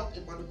of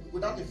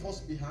without a force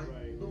behind?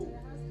 Right. No.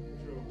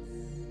 True.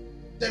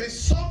 There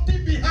is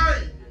something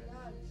behind.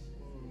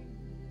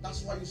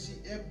 That's why you see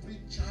every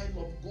child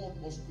of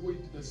God must grow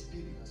into the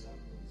Spirit.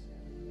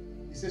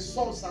 He says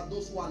sons are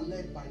those who are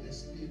led by the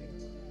Spirit.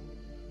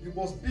 You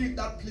must be in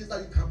that place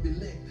that you can be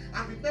led.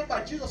 And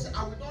remember, Jesus said,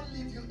 I will not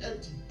leave you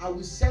empty. I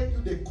will send you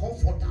the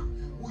Comforter,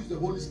 who is the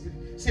Holy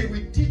Spirit. Say,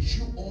 we teach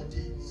you all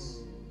things.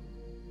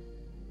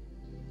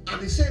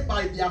 And he said,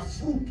 by their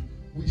fruit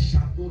we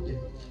shall know them.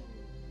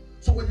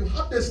 So when you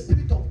have the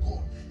Spirit of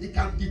God, it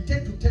can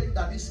dictate to tell you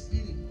that this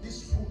spirit,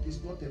 this fruit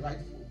is not the right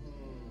fruit.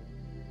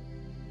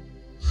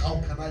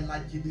 How can I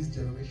like in this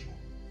generation?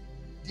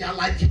 They are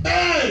like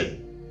men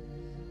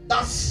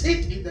that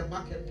sit in the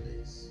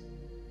marketplace.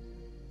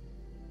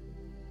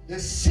 They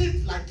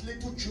sit like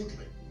little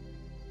children.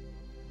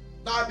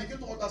 Now I begin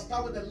to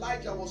understand when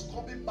Elijah was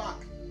coming back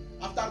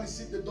after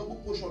receiving the double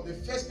portion. The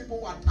first people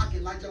who attacked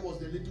Elijah was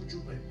the little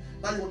children.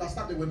 Now you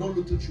understand they were not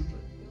little children.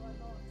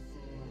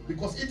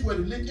 Because if it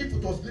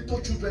was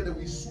little children, they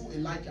will sue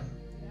Elijah.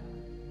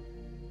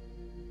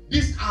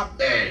 These are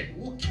men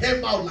who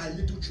came out like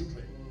little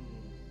children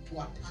to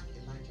attack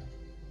Elijah.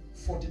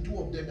 42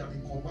 of them have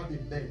been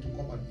commanded men to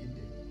come and eat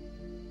them.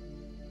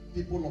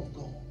 People of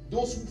God,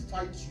 those who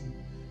fight you,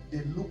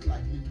 they look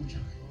like little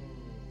child.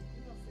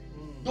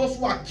 Those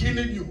who are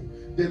killing you,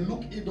 they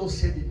look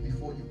innocent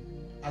before you.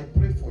 I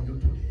pray for you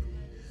today.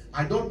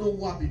 I don't know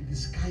who have been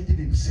disguising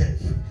himself,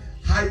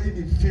 hiding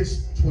his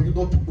face for you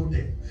not to know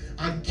them,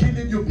 and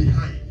killing you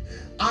behind.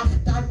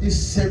 After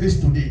this service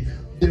today,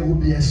 they will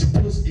be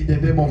exposed in the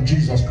name of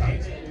Jesus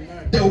Christ.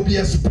 They will be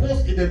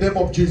exposed in the name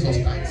of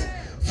Jesus Christ.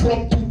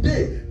 From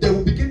today, they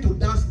will begin to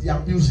dance their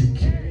music.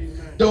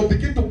 They will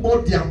begin to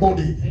mourn their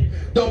money.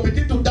 They will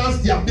begin to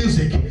dance their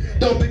music.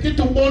 They will begin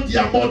to mourn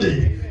their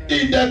money.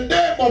 In the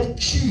name of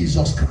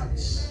Jesus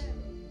Christ.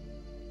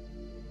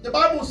 The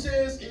Bible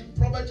says in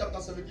Proverbs chapter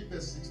 17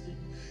 verse 16,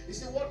 it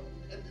says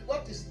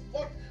what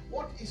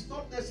is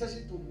not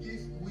necessary to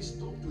give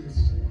wisdom to a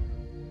fool.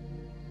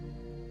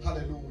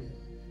 Hallelujah.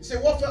 He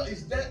said, what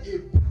is there a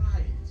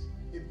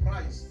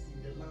price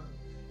in the land,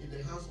 in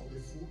the hands of a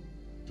fool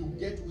to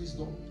get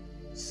wisdom?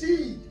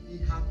 Seed he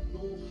had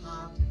no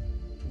heart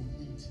to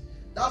eat.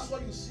 That's why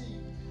you see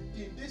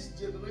in this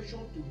generation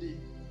today,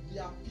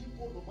 there are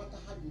people, no matter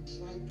how you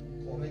try to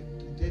correct,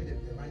 to tell them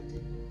the right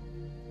thing.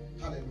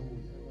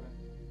 Hallelujah.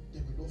 They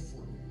will not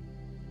follow.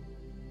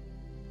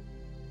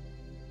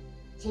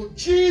 So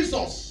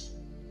Jesus,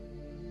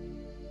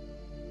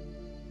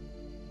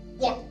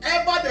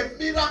 whatever the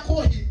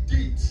miracle he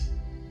did,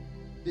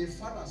 the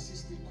Pharisees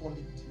still call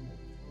it demon.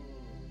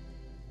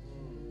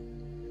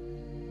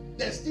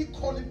 They still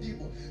call it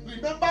demon.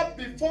 Remember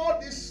before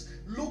this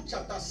Luke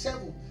chapter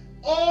 7,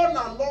 all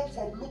along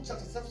from Luke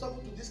chapter 7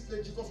 to this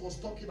place, Jesus was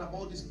talking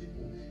about these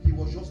people. He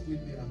was just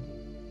doing miracles.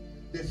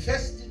 The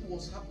first thing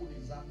was happening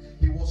is that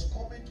he was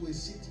coming to a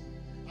city,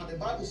 and the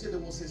Bible said there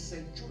was a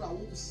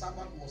centurion whose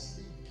servant was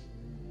sick.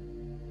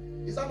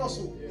 Is that not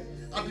so? Yes.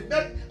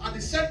 And they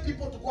sent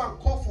people to go and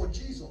call for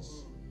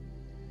Jesus.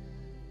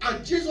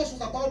 And Jesus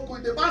was about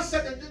going. The man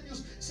said the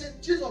news,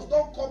 said, Jesus,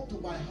 don't come to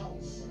my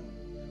house.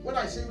 When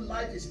I say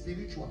life is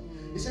spiritual,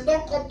 he said,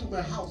 don't come to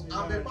my house.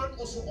 I'm a man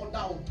also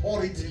under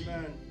authority.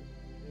 Amen.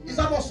 Is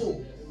that not so?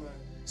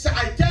 Say,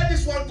 I tell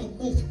this one to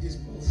move, is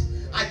move.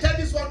 I tell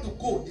this one to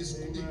go, is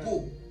he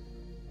go.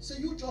 So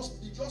you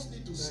just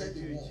need to say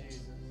the word,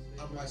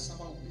 and my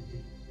servant will be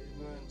here.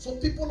 So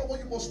people of God,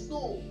 you must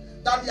know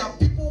that there are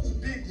people who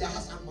be in their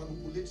house and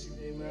manipulate you.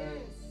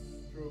 Amen.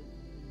 True.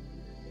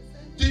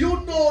 Do you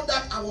know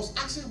that I was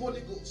asking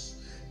Holy Ghost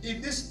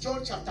in this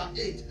John chapter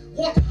 8,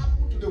 what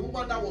happened to the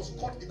woman that was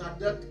caught in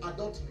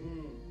adultery?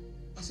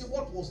 I said,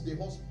 what was the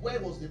husband? Where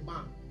was the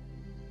man?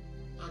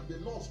 And the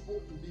Lord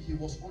spoke to me. He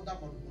was under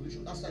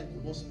manipulation. That's why he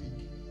could not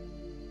speak.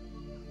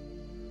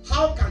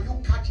 How can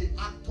you catch an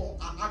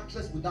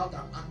actress without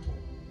an actor?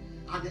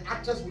 And the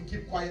actress will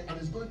keep quiet and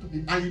it's going to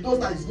be, and he knows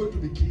that he's going to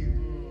be killed.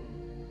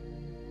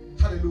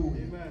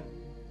 Hallelujah. Amen.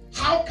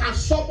 How can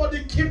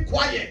somebody keep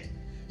quiet?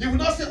 He will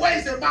not say, where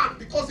is the man?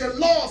 Because the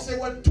law says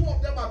when two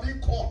of them are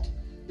being caught,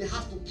 they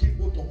have to kill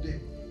both of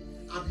them.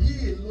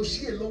 And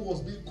she alone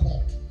was being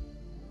caught.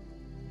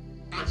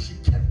 And she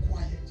kept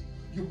quiet.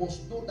 You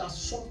must know that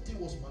something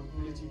was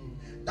manipulating you.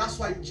 That's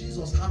why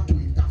Jesus had to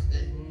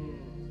interfere.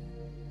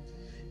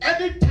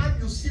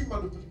 Anytime you see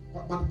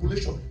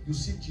manipulation, you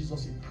see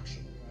Jesus in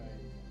action.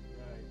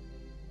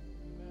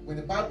 When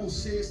the Bible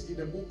says in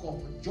the book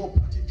of Job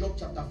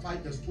chapter 5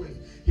 verse 12,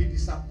 he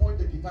disappointed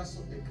the devices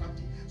of the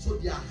crafty, so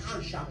their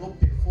hands shall not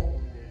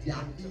perform their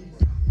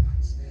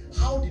enterprise.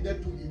 How did they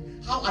do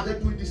it? How are they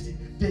doing this thing?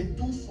 They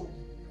do some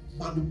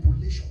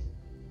manipulation.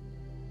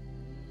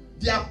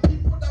 There are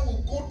people that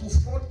will go to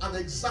front an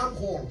exam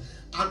hall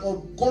and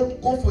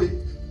go for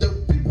it. The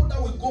people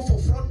that will go for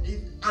front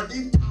in an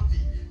interview,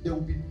 there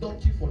will be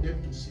nothing for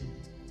them to say.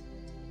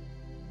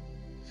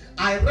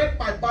 I read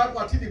my Bible,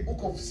 I think the book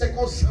of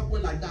 2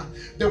 Samuel like that.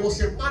 There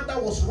was a man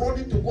that was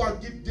running to go and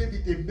give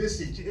David a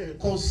message.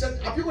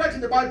 Have you read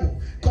in the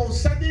Bible?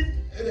 Concerning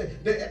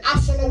the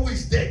Absalom who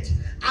is dead.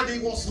 And he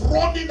was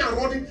running and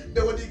running.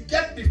 But when he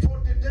get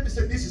before David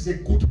said, this is a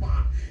good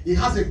man. He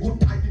has a good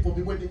tidings for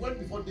me. When he went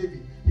before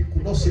David, he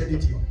could not say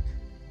anything.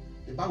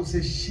 The Bible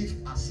says, shift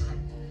aside.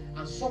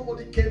 And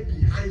somebody came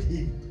behind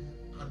him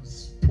and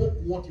spoke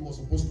what he was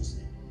supposed to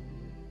say.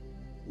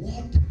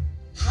 What?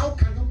 How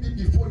can you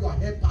be before your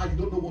helper? You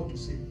don't know what to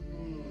say.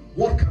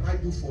 What can I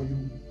do for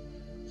you?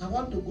 I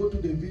want to go to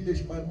the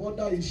village. My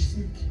mother is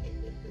sick.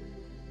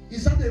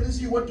 Is that the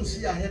reason you want to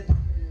see a helper?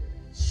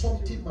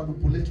 Something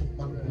manipulation.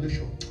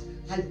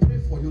 I pray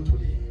for you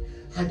today.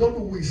 I don't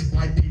know who is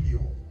piping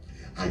you.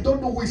 I don't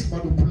know who is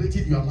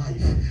manipulating your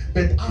life.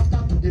 But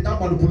after today,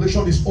 that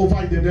manipulation is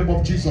over in the name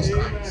of Jesus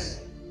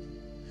Christ.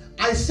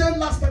 I said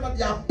last time that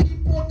there are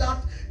people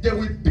that they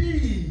will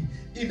be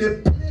in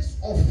a place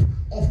of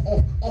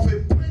a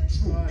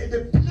breakthrough, in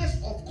a place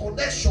of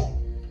connection.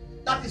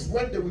 That is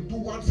when they will do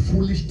one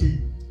foolish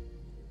thing.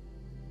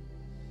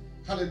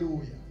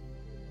 Hallelujah.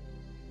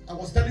 I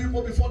was telling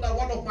you before that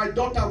one of my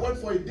daughter went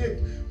for a date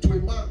to a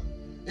man.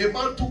 A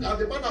man took, and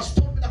the man has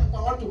told me that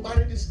I want to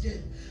marry this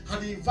girl.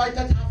 And he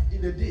invited her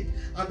in a date.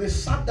 And they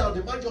sat down.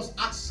 The man just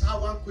asked her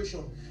one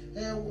question.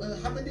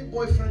 How many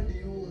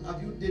boyfriends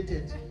have you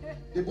dated?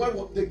 The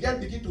girl began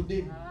to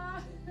name.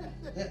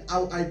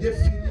 I did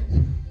Philip.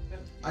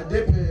 I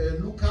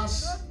did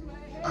Lucas.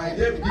 I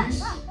did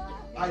this.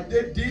 I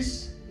did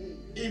this.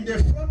 In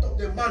the front of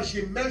the man,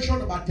 she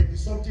mentioned about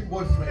 30-something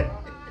boyfriend.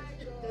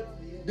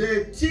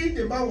 The tea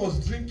the man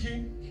was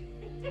drinking,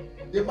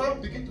 the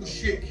man began to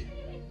shake.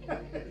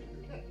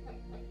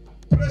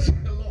 Praise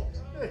the Lord.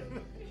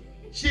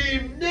 She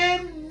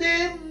named.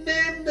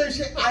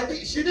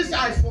 She didn't say,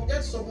 I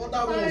forget some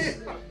other words.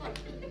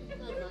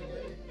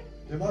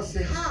 The man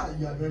said,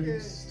 you are very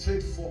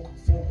straightforward.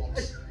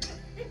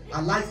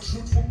 I like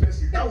truthful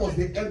person. That was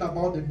the end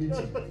about the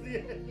meeting.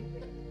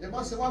 The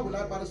man said, why would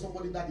I marry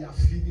somebody that they are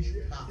finished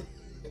with her?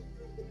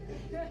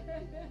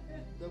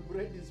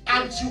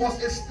 And she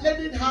was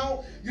explaining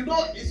how,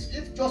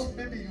 if just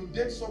maybe you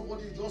date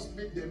somebody, you just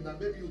meet them, that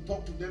maybe you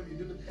talk to them, you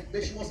didn't.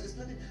 But she was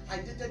explaining, I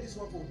dated this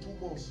one for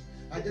 2 months.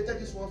 I dated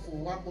this one for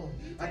 1 month.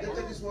 I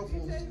dated this one for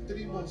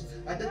 3 months.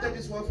 I dated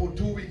this one for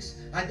 2 weeks.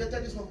 I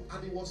dated this one,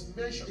 and it was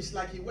mentioned. It's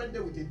like he went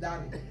there with a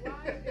diary.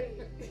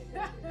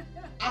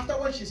 After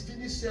when she's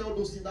finished saying all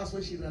those things, that's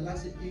when she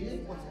realized,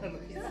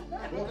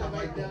 what have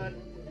I done?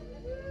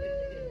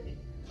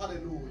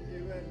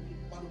 Hallelujah.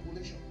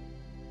 Manipulation.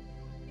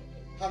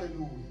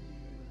 Hallelujah.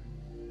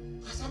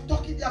 As I'm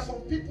talking, there are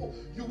some people,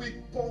 you will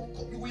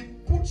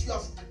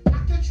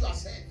package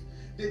yourself.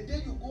 The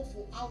day you go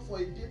out for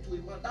a date to a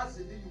man, that's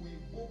the day you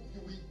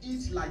will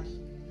eat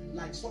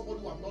like somebody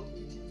who have not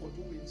eaten for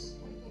 2 weeks.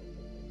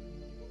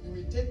 You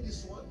will take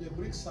this one, they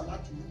bring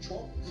salad, you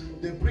chop.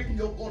 They bring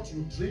yogurt,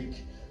 you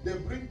drink. They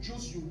bring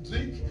juice, you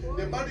drink.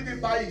 The man even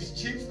buy his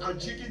chips and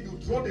chicken, you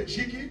throw the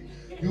chicken,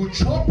 you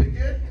chop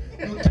again,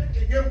 you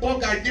take again,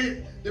 burger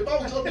again. The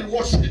man will just be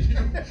watching you.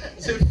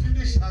 Say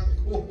finish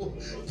and go.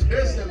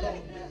 Praise the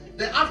Lord.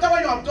 Then after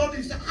when you have done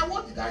this, you say,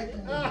 what did I do?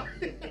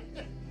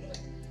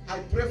 I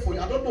pray for you.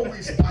 I don't know who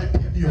is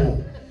piping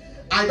you.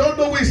 I don't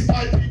know who is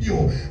piping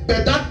you.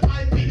 But that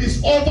piping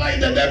is over in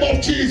the name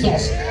of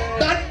Jesus.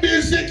 That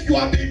music you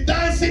have been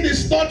dancing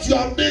is not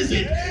your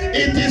music.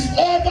 It is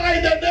over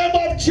in the name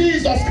of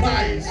Jesus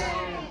Christ.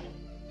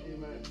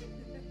 Amen.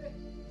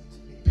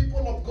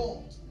 People of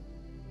God,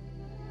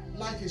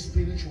 life is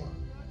spiritual.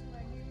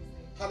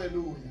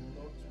 Hallelujah.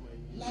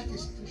 Life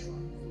is spiritual.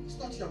 It's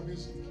not your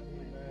music.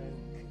 Amen.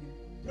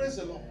 Praise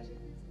the Lord.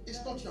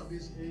 It's not your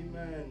music.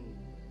 Amen.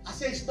 I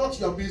say it's not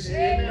your music.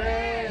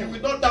 Amen. You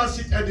will not dance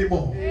it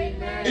anymore.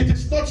 Amen. It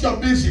is not your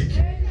music.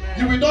 Amen.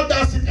 You will not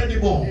dance it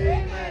anymore.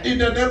 Amen. In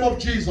the name of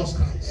Jesus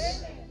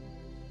Christ. Amen.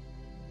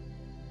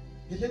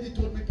 The lady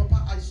told me,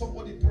 Papa,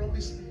 somebody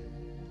promised me.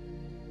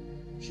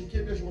 She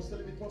came here, she was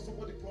telling me,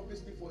 somebody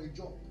promised me for a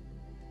job.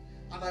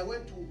 And I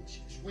went to,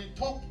 we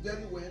talked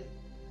very well,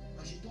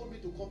 and she told me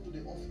to come to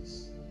the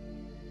office.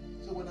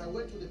 So when I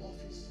went to the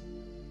office,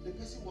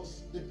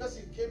 the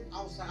person came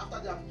outside after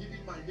they have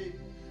given my name.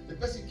 The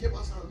person came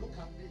outside and looked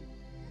at me,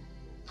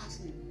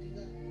 asked me,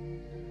 Peter,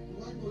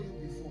 do I know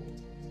you before?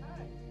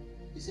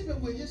 He said,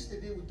 when we were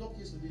yesterday, we talked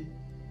yesterday.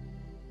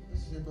 I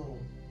said, no,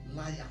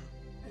 liar.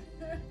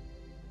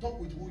 Talk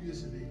with who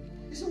yesterday?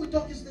 He said, we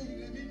talked yesterday,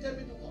 you didn't tell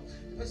me to come.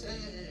 The person said,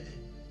 hey,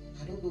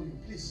 I don't know you,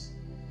 please.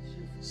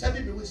 Send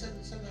him away,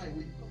 send her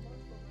away.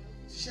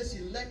 She said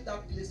she left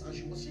that place and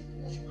she was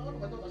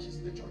my daughter, she's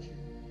in the church.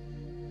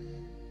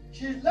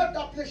 She left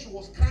that place, she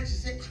was crying. She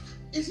said,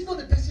 is he not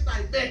the person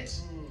I met?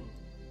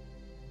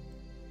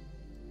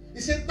 He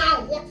said,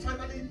 now what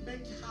finally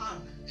made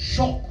her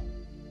shock?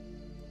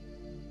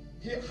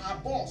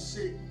 Her boss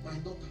said, my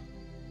daughter,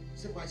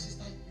 said, my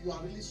sister, you are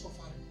really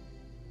suffering.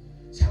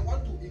 See, I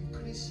want to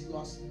increase you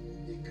so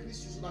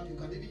that you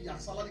can even your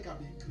salary can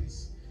be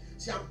increased.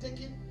 See, I'm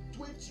taking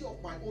 20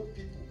 of my own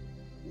people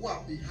who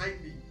are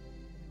behind me.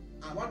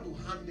 I want to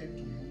hand them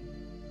to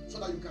you so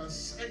that you can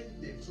sign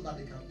them so that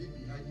they can be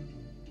behind you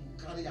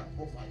to carry a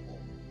profile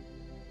on.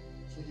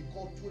 So he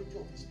called 20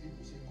 of his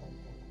people, say, come.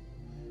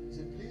 He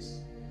said,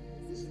 please,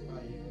 this is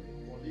my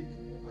colleague.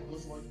 I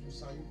just want you to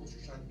sign you because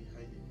you stand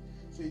behind him.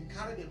 So he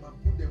carried them and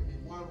put them in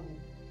one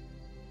room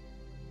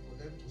for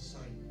them to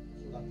sign.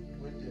 So that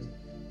when this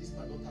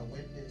my daughter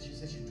went there, she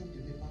said she took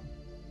the paper.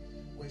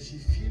 When she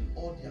filled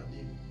all their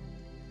name,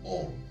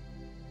 all.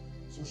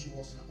 So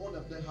all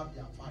of them have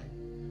their file.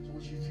 So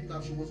when she filled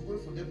out, she was going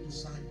for them to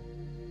sign.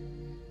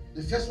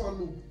 The first one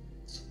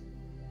looked,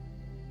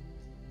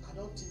 I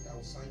don't think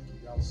I'll sign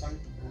today. I'll sign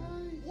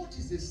tomorrow. What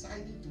is the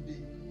signing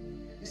today?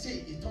 He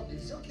said, he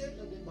said, okay,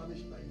 let me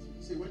manage 19.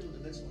 He said, wait till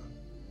the next one.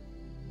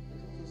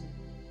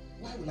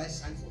 Why will I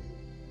sign for you?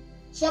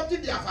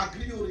 Something they have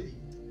agreed already.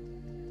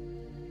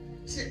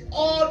 He said,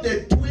 all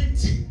the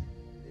 20,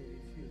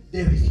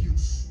 they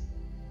refuse.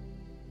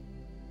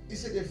 He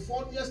said, the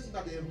funniest thing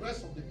that the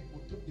rest of the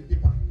people took the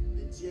paper,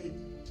 they tear it,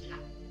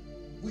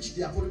 which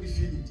they have already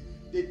filled it.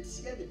 They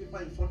tear the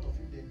paper in front of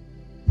you,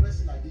 they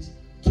press it like this,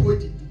 throw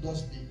it into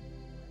dustbin.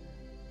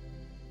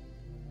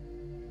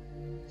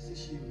 He said,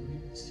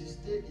 she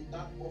stayed in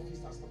that office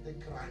and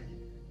started crying.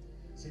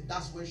 He said,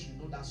 that's when she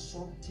know that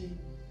something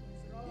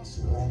is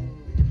wrong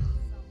with her.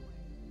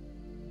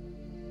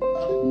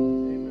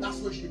 That's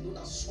when she know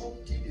that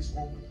something is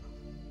wrong with her.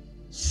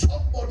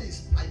 Somebody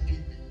is piping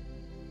me.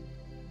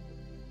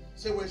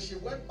 So when she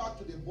went back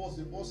to the boss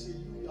said,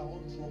 you are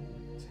on trouble.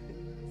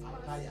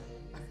 I'm tired.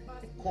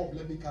 Come,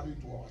 let me carry you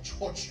to our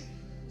church.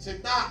 Say,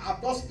 now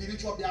I'm not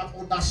spiritual. They have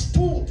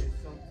understood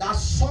that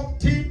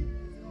something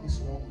is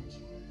wrong with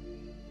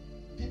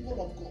you.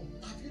 People of God,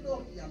 have you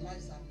not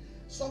realized that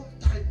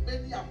sometimes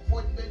many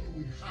appointments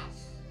you will have,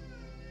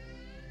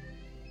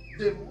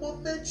 the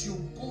moment you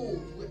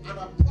go to an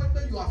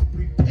appointment you have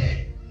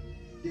prepared,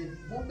 the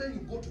moment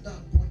you go to that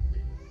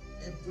appointment,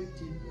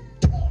 everything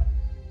will turn.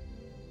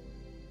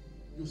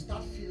 You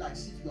start feel like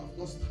as if you have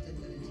not started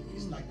anything.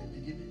 It's like the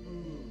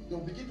beginning. They'll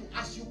begin to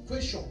ask you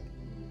questions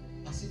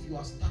as if you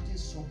are starting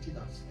something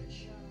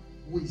afresh.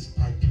 Who is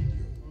piping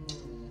you?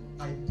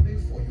 I pray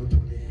for you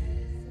today.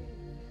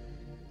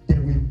 They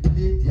will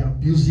play their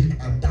music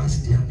and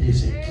dance their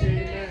music.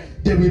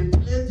 They will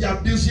play their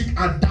music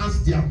and dance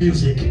their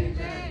music.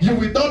 You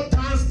will not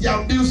dance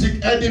their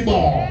music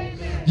anymore.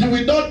 You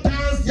will not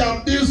dance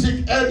their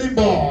music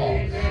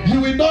anymore.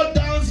 You will not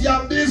dance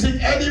their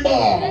music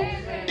anymore.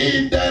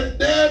 In the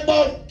name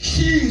of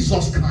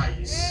Jesus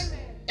Christ.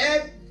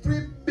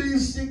 Every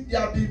music they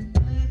have been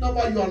playing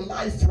over your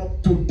life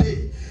from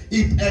today,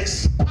 it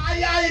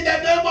expires in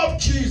the name of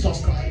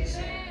Jesus Christ.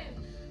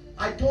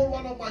 I told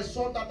one of my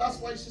sons that's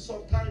why you see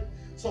sometimes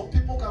some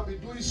people can be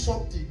doing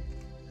something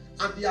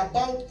and they are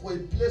about for a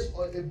place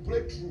or a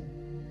breakthrough.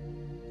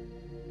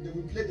 They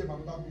will play them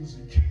another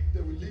music.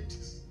 They will leave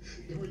this.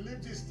 They will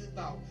leave this thing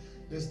now.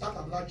 They start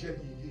another journey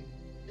again.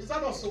 Is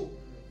that not so?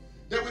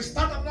 They will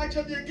start another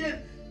journey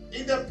again.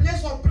 In the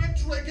place of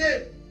breakthrough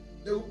again,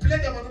 they will play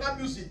them another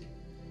music.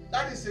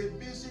 That is a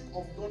music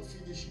of not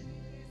finishing.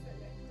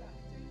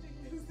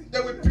 They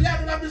will play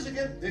another music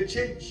again, they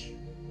change.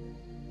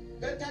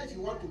 Better if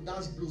you want to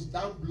dance blues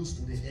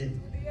to the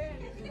end.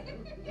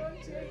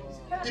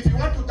 If you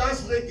want to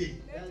dance reggae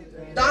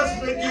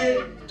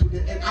to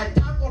the end. I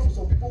thank God for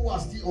some people who are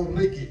still on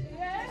reggae.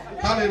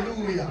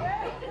 Hallelujah.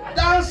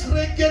 Dance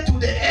reggae to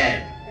the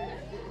end.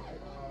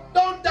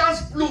 Don't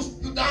dance blues,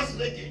 you dance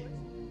reggae.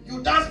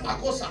 You dance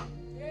makosa.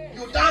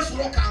 You dance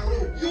rock and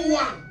roll. You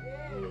won.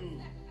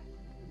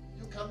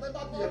 You can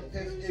never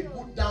be a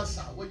good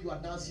dancer when you are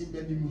dancing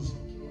many music.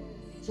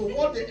 So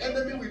what the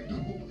enemy will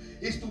do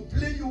is to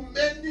play you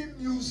many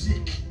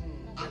music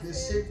at the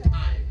same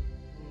time.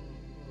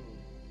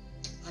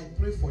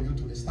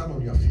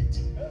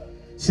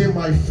 Say,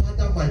 my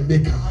Father, my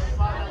Maker.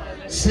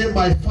 Say,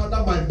 my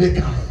Father, my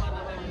Maker.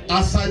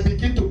 As I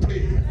begin to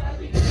pray,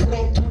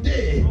 from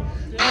today,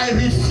 I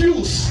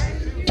refuse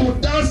to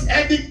dance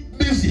any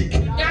music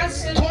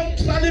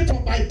contrary to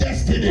my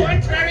destiny.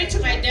 Contrary to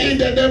my destiny. In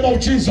the name of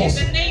Jesus.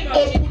 In the name of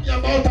Open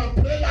your mouth and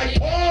pray like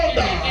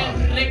thunder.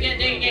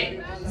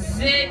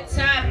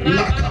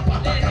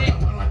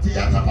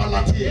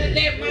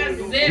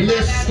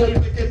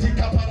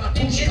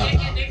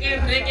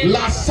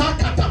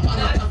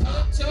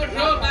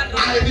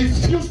 I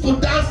refuse to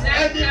dance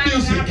any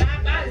music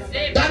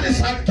that is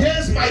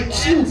against my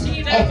truth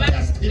of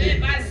destiny.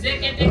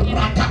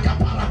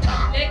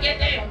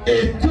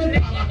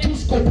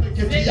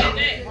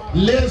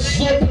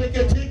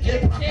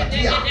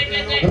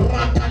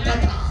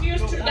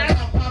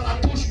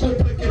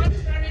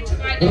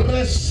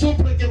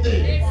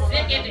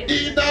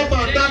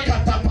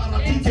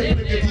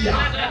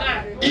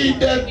 In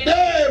the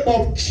name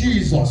of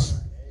Jesus,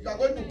 you are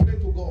going to pray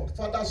to God.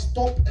 Father,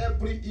 stop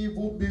every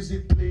evil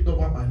music playing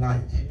over my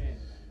life.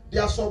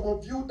 There are some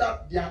of you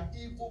that there are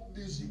evil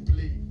music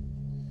playing.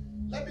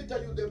 Let me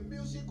tell you, the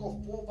music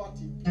of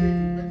poverty played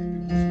in many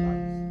people's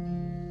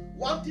lives.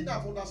 One thing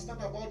I've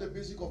understand about the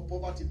music of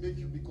poverty make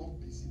you become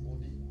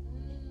busybody.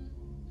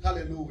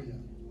 Hallelujah.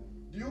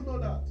 Do you know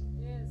that?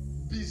 Yes.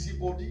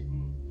 Busybody,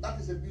 that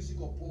is the music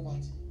of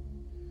poverty.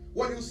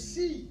 When you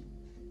see,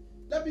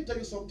 let me tell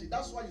you something.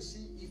 That's why you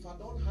see, if I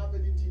don't have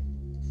anything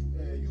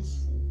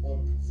useful or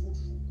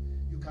fruitful,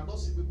 you cannot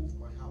see me move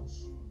my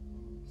house.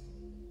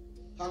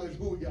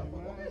 Hallelujah.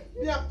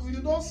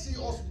 You don't see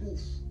us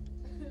move.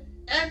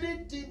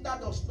 Anything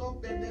that does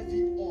not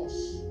benefit us,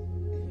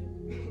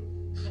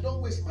 I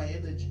don't waste my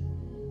energy.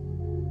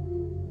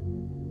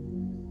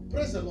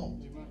 Praise the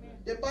Lord.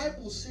 The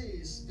Bible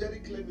says very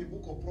clearly in the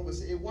book of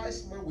Proverbs, a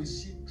wise man will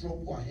see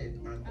trouble ahead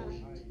and go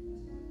ahead.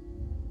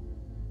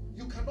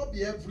 You cannot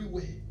be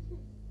everywhere.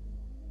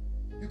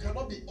 You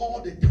cannot be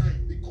all the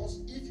time,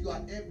 because if you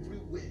are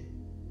everywhere,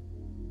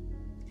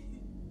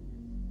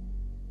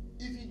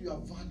 even your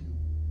value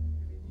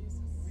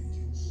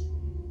reduce.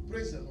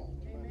 Praise the Lord.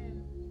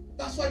 Amen.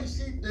 That's why you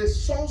see the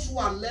sons who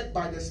are led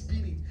by the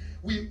Spirit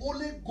will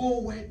only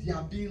go where they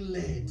are being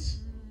led.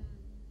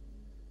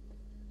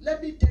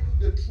 Let me tell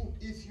you the truth.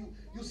 If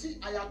you see,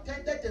 I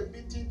attended a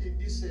meeting in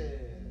this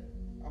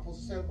Apostle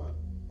Selman,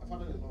 my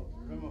father-in-law,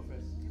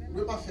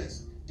 Rema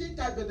First. Didn't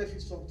I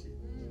benefit something?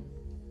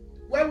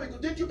 When we go,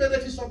 did you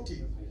benefit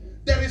something?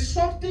 There is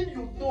something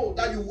you know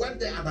that you went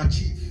there and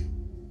achieved.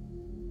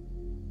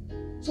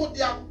 So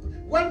there are,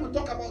 when we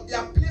talk about, there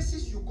are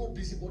places you go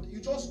busybody,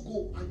 you just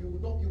go and you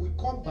will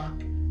come back.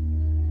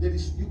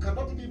 You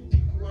cannot even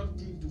pick one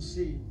thing to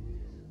say,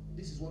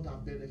 this is what I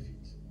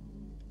benefit.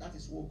 That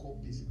is what we call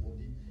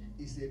busybody.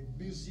 It's a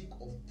music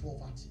of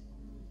poverty.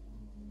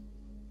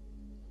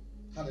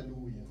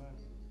 Hallelujah.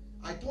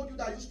 I told you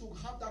that I used to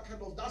have that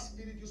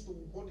spirit used to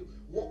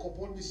walk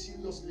upon me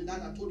seriously.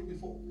 That I told you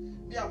before.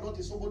 Me, I'm not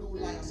somebody who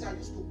lie. I say I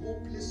used to go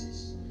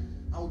places.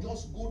 I would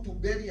just go to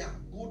burial,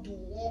 go to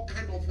all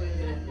kind of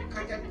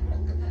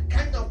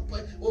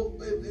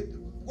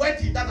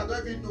wedding that I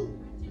don't even know.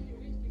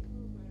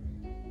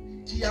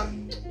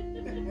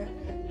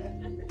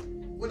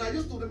 When I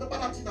used to remember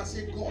that thing, I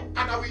say, God, and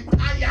I will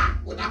tire.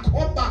 When I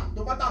come back,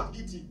 no matter I'm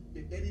eating,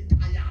 I'm very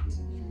tired.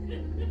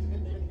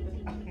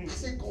 I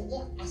say, God,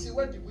 what? I say,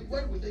 when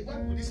will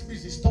this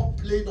music stop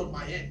playing on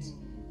my head?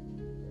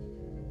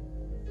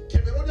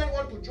 Cameroonian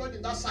want to join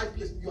in that side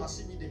place. You are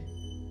seeing me there.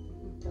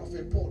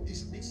 Prophet Paul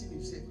is mixing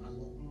himself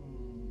along.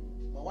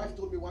 My wife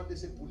told me one day,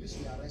 say, police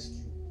will arrest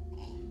you.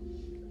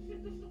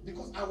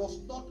 Because I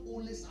was not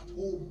always at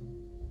home.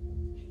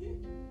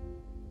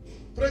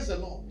 Praise the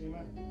Lord.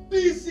 Amen.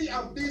 Busy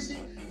and busy.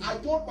 I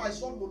told my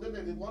son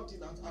Modene the one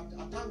thing, I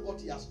thank God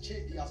he has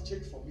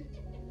changed for me.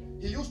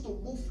 He used to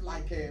move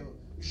like a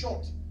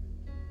short,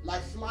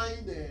 like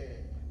flying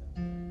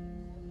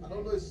I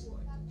don't know, it's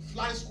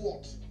flying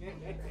squat.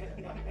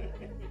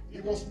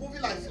 He was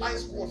moving like flying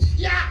squat.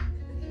 Yeah!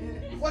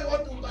 Before you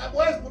want to,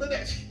 where is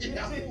Modene? He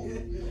has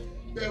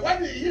moved. But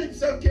when he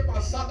himself came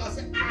and sat, I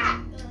said,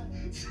 ah!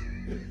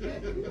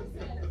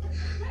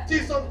 See,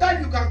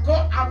 sometimes you can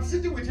call, I'm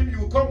sitting with him, you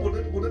will call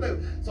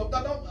Modene.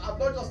 Sometimes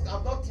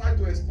I'm not trying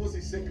to expose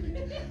his secret.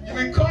 You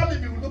will call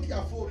him, you will look at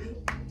your phone.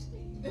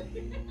 You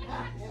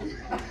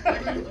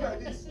will look like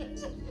this.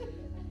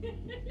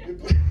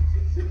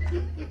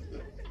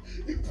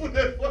 You put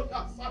the phone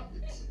aside.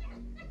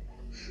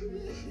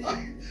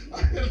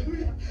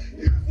 Hallelujah.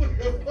 You put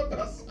the phone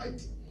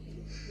aside.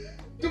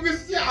 To be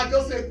still, I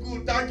just say,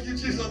 good, thank you,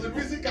 Jesus. The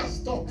music has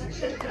stopped.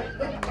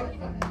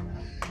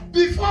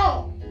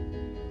 Before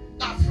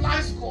that fly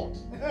squad.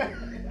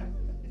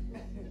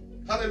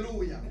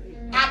 Hallelujah.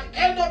 At the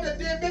end of the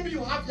day, maybe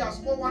you have your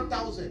small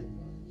 1,000.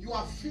 You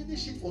are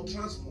finishing for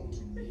transport.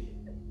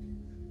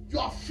 You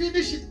are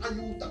finishing and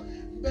you.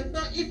 But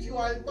now, if you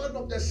are a man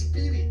of the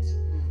Spirit,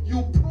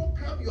 you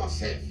program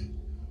yourself.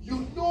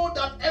 You know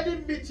that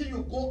any meeting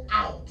you go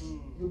out,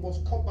 you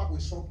must come back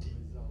with something.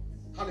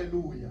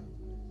 Hallelujah.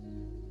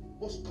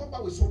 Must come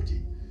back with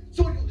something.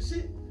 So you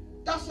see,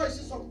 That's why I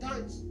see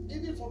sometimes,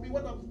 even for me,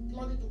 when I'm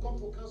planning to come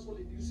for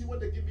counseling, you see when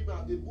they give me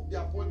they book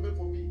the appointment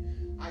for me,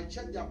 I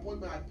check the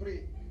appointment, I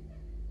pray.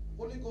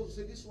 Holy Ghost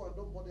say, this one,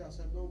 don't bother. I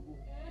said, don't go.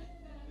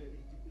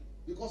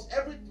 Because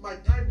my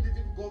time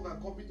living gone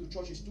and coming to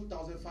church is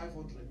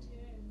 2,500.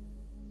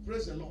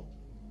 Praise the Lord.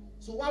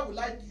 So why would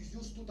I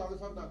use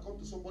 2,500 and come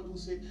to somebody who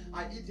say,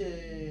 I eat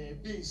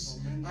beans,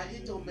 I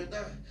eat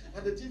omena,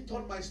 and the thing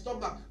turned my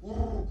stomach.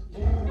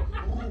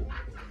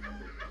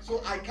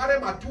 So I carry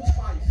my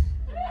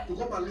 2,500 to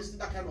come and listen to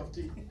that kind of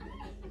thing.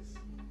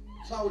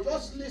 So I will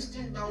just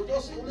listen. I will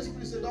just, Holy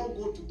Spirit say, don't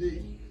go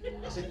today.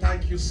 I say,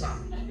 thank you, sir.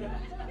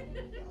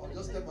 I'll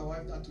just tell my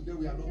wife that today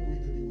we are not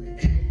going anywhere.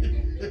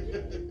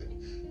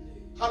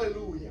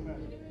 Hallelujah.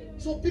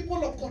 So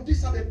people of God,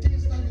 these are the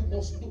things that you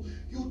must do.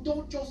 You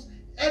don't just,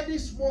 any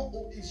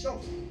small, in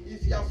short,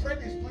 if your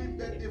friend is doing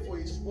birthday for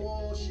a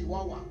small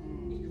chihuahua,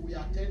 you will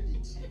attend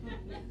it.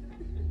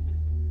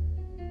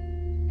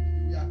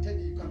 You will attend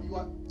it.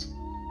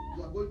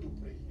 You are going to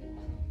pray.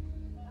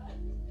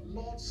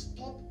 Lord,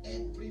 stop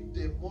every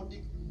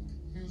demonic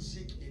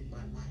music in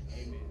my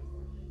life.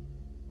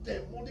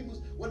 Demonic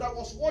music. When I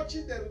was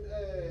watching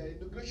the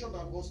inauguration,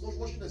 I was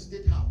watching the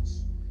State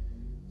House,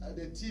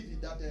 the TV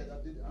that did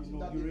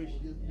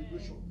inauguration.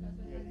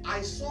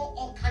 I saw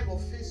all kind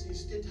of faces in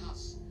State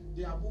House.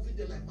 They are moving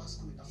there like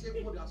masquerade. I said,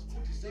 everybody has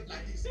put his head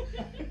like this.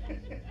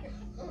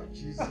 Oh,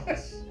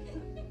 Jesus.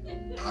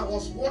 I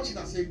was watching,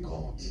 I said,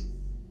 God.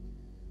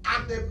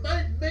 And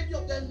many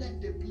of them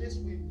left the place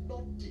with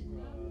nothing.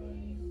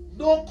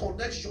 No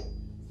connection.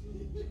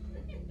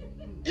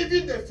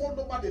 Even the phone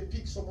number they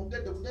pick, some of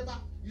them, they will never.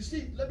 You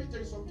see, let me tell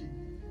you something.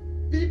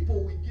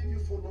 People will give you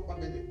phone number,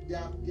 but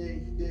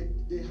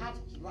they have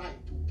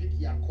right to pick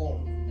your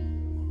call.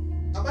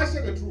 Am I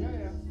saying the truth?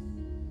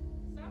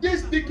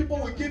 These big people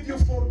will give you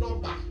phone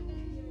number.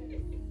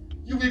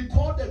 You will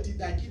call them till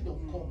thy kingdom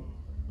come.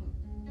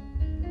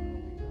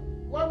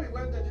 When we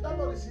went there, did I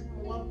not receive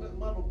one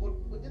man of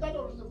God? Did I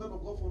not receive a man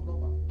of God phone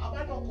number? Have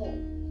I not called?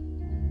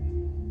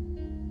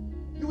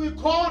 You will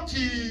call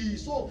T.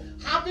 So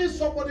having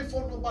somebody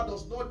phone number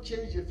does not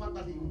change the fact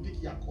that he will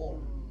pick your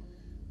call.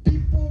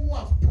 People who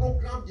have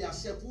programmed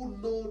themselves, who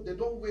know they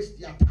don't waste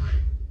their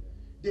time.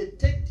 They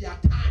take their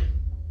time.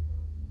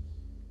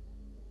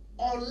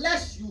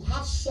 Unless you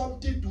have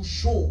something to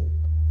show.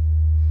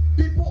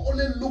 People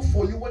only look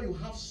for you when you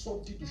have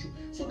something to show.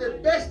 So the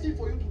best thing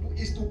for you to do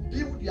is to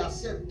build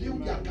yourself,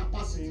 build your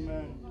capacity.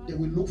 Amen. They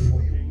will look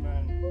for you.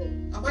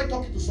 Amen. Am I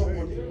talking to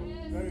somebody?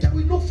 They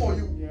will look for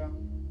you. Yeah.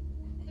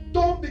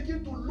 Don't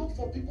begin to look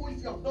for people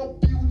if you have not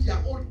built your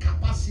own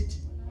capacity.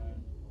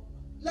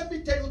 Let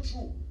me tell you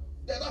truth.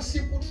 There's a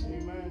simple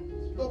truth.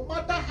 Amen. No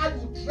matter how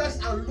you dress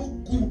and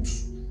look good,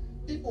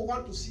 people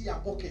want to see your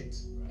pocket.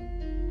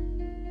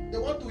 They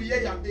want to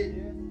hear your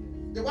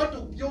name. They want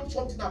to build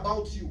something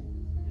about you.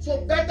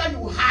 So better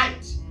you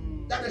hide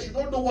than they should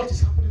not know what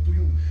is happening to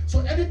you. So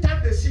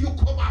anytime they see you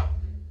come out,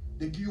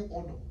 they give you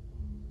honor.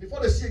 Before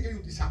they see again,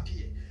 you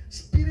disappear.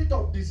 Spirit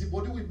of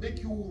busybody will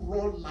make you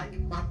run like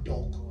mad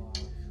dog.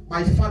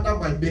 My Father,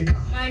 my Maker.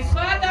 My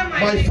Father,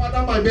 my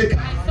Father, my Maker.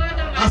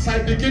 As I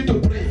begin to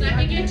pray,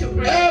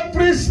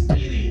 every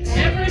spirit,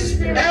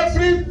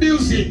 every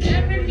music,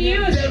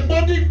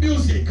 demonic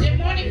music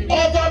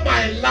over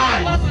my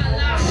life,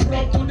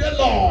 from today,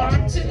 Lord.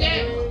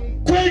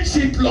 Quench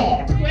it,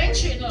 Lord.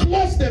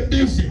 Close the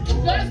music.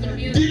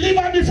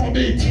 Deliver me from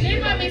it.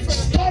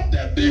 Stop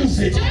the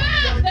music.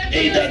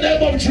 In the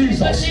name of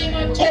Jesus.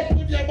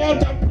 Open your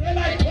mouth and pray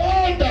like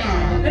thunder.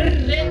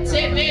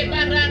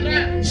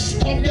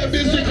 Stop the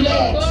music,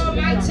 Lord.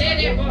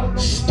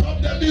 Stop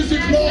the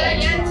music, Lord.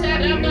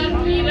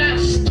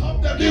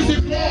 Stop the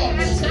music,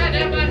 Lord.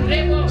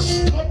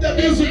 Stop the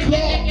music,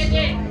 Lord.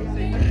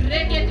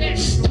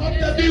 Stop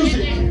the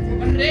music.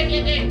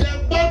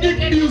 Demonic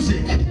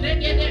music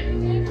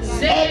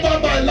over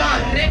my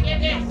life.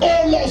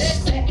 Oh Lord,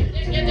 stop it.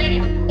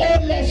 Oh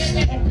Lord,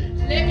 stop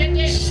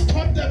it.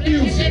 Stop the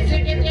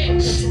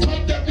music.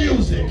 Stop the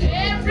music.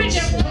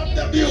 Stop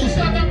the music.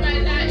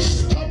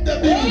 Stop the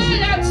music.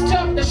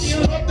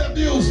 Stop the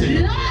music.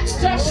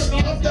 Stop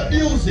the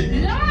music.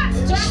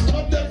 Stop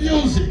the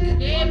music.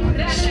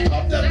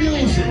 Stop the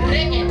music.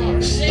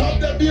 Stop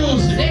the music.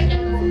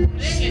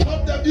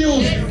 Stop the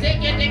music.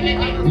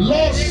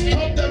 Lord,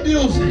 stop the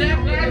music.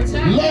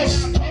 Lord,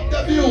 stop the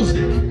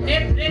music.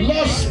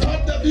 Lord,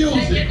 stop the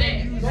music.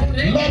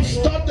 Lord,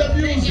 stop the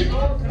music.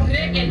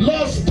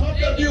 Lord, stop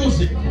the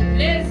music.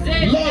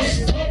 Lord,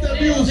 stop the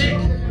music.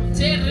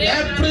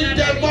 Every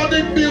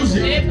demonic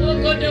music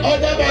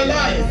over my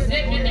life.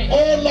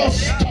 Oh Lord,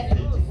 stop it.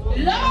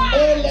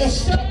 Oh Lord,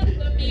 stop it.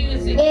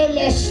 Oh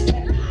Lord, stop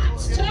it.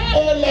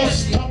 Oh Lord,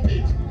 stop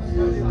it.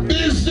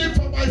 Music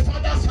from my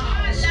father's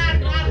house.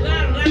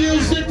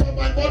 Music from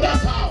my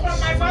mother's house.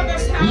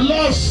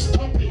 Lord,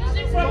 stop it.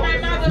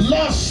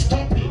 Lord,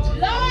 stop it.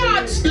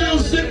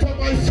 Music from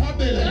my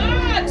family.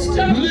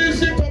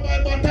 Music from my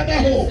maternal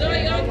home.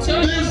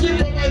 Music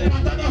from my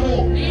paternal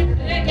home.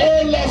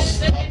 Oh Lord,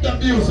 stop the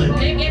music.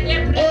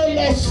 Oh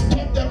Lord,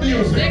 stop the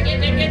music.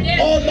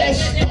 Oh Lord,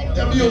 stop the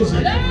the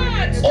music.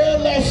 Oh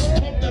Lord,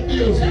 stop the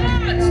music.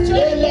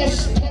 Oh Lord,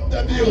 stop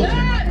the music.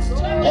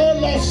 Oh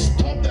Lord,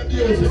 stop the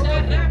music.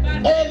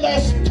 Oh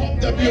Lord, stop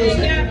the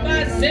music.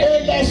 Oh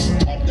Lord,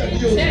 stop the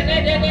music.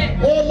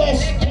 Oh Lord,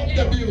 stop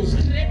the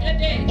music.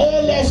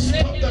 Oh Lord,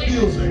 stop the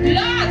music.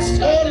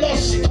 Oh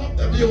Lord,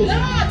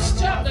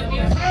 stop the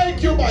music.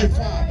 Thank you, my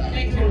Father.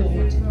 Thank you,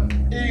 Lord.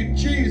 In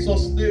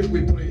Jesus' name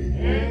we pray.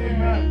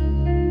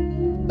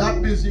 Amen. That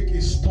music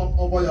is stopped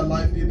over your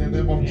life in the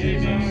name of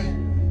Jesus.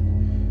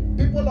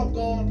 People of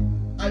God,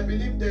 I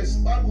believe this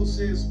Bible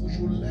says we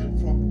should learn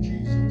from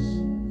Jesus.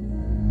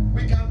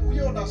 We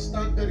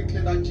understand very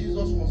clear that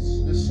Jesus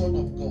was the Son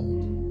of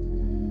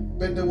God.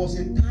 But there was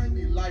a time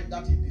in life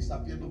that he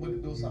disappeared. Nobody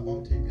knows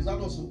about him. Is that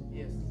also?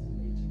 Yes.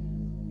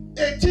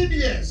 18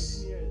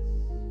 years.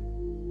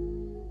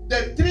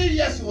 The 3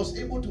 years he was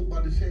able to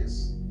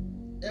manifest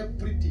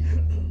everything.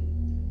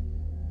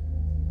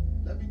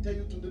 Let me tell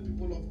you to the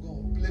people of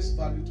God, place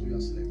value to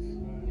yourself.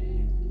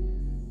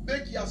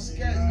 Make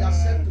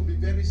yourself to be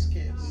very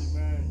scarce.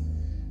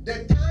 Amen.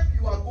 The time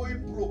you are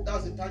going broke,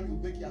 that's the time you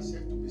make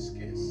yourself to be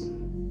scarce.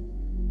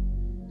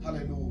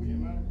 Hallelujah.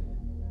 Amen.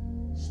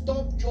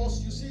 Stop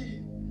just, you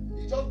see,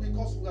 it's just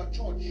because we are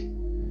church.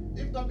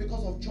 If not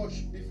because of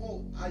church,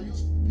 before I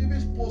used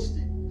even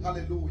posting.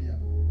 Hallelujah.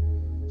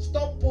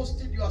 Stop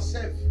posting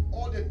yourself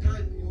all the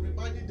time. You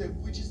reminding the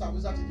witches and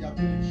wizards in their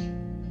village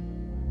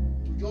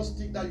to just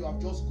think that you have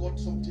just got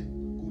something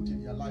good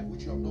in your life,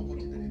 which you have not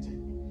gotten anything.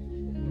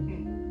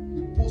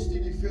 We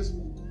posting in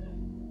Facebook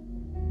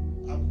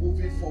and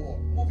moving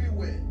forward. Moving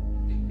where?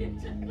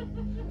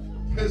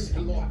 Praise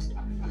the Lord.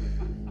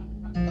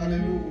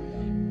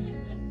 Hallelujah.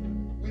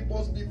 We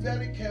must be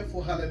very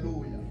careful.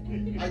 Hallelujah.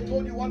 I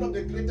told you one of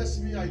the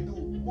greatest things I do.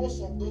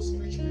 Most of those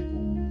rich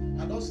people,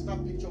 I don't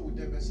snap picture with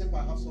them except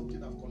I have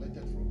something I've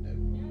collected from them.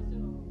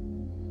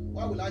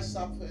 Why will I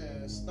snap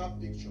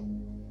picture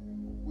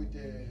with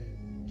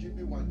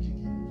Jimmy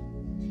Wanjiki?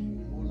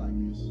 Go like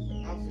this.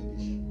 I'm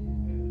finished.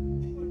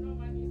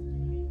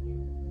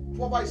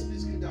 Whoever is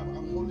listening,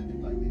 I'm holding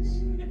him like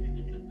this.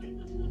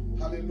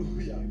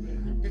 Hallelujah.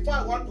 Before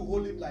I want to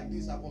hold him like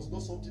this, I must know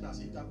something as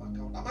in time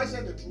account. Am I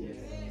saying the truth? Yes.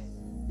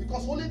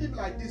 Because holding him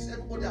like this,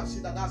 everybody has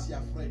seen that that's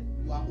your friend.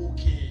 You are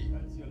okay.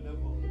 That's your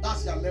level.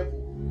 That's your level.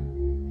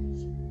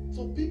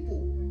 So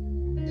people,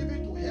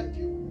 even to help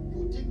you,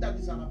 you think that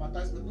it's an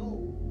advertisement.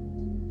 No.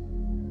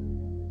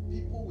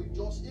 People will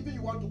just, even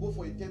you want to go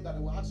for a tender, they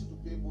will ask you to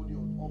pay money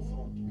up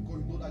front because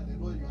you know that they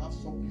know you have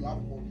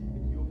money.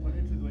 You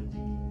operate with one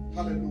jiggy.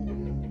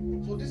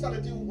 Hallelujah. So these are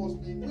the things we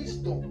must be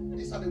wisdom.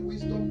 These are the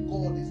wisdom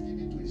God is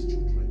giving to his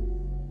children.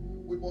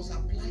 We must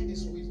apply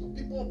this wisdom.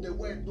 People of the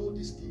world know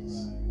these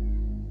things.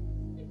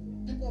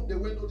 People of the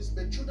world know this,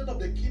 but children of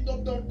the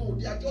kingdom don't know.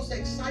 They are just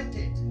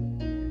excited.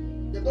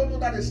 They don't know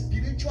that the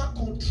spiritual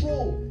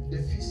control the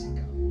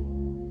physical.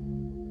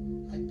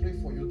 I pray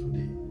for you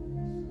today.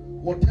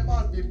 Whatever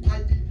has been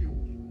piping you,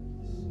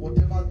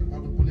 whatever has been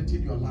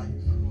manipulating your life,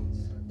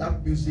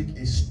 that music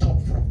is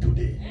stopped from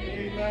today.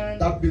 Amen.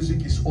 That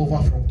music is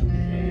over from today.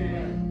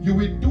 Amen. You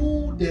will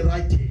do the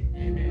right thing.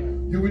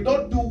 Amen. You will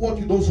not do what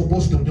you're not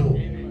supposed to do.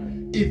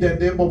 Amen. In the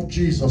name of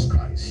Jesus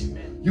Christ.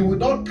 Amen. You will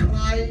not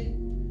cry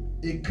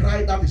a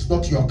cry that is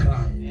not your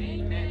cry.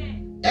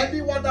 Amen.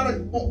 Anyone that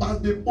has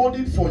been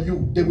mourning for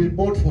you, they will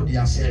mourn for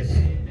themselves.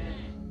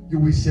 You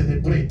will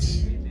celebrate.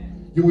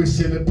 You will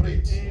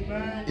celebrate.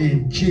 Amen.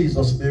 In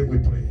Jesus' name we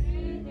pray.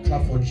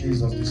 Clap for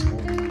Jesus this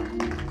morning.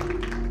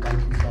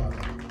 Thank you, Father.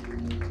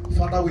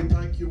 Father, we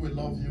thank you. We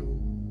love you.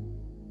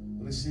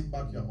 Receive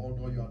back your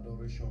honor, your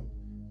adoration.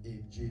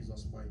 In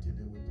Jesus' mighty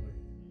name we pray.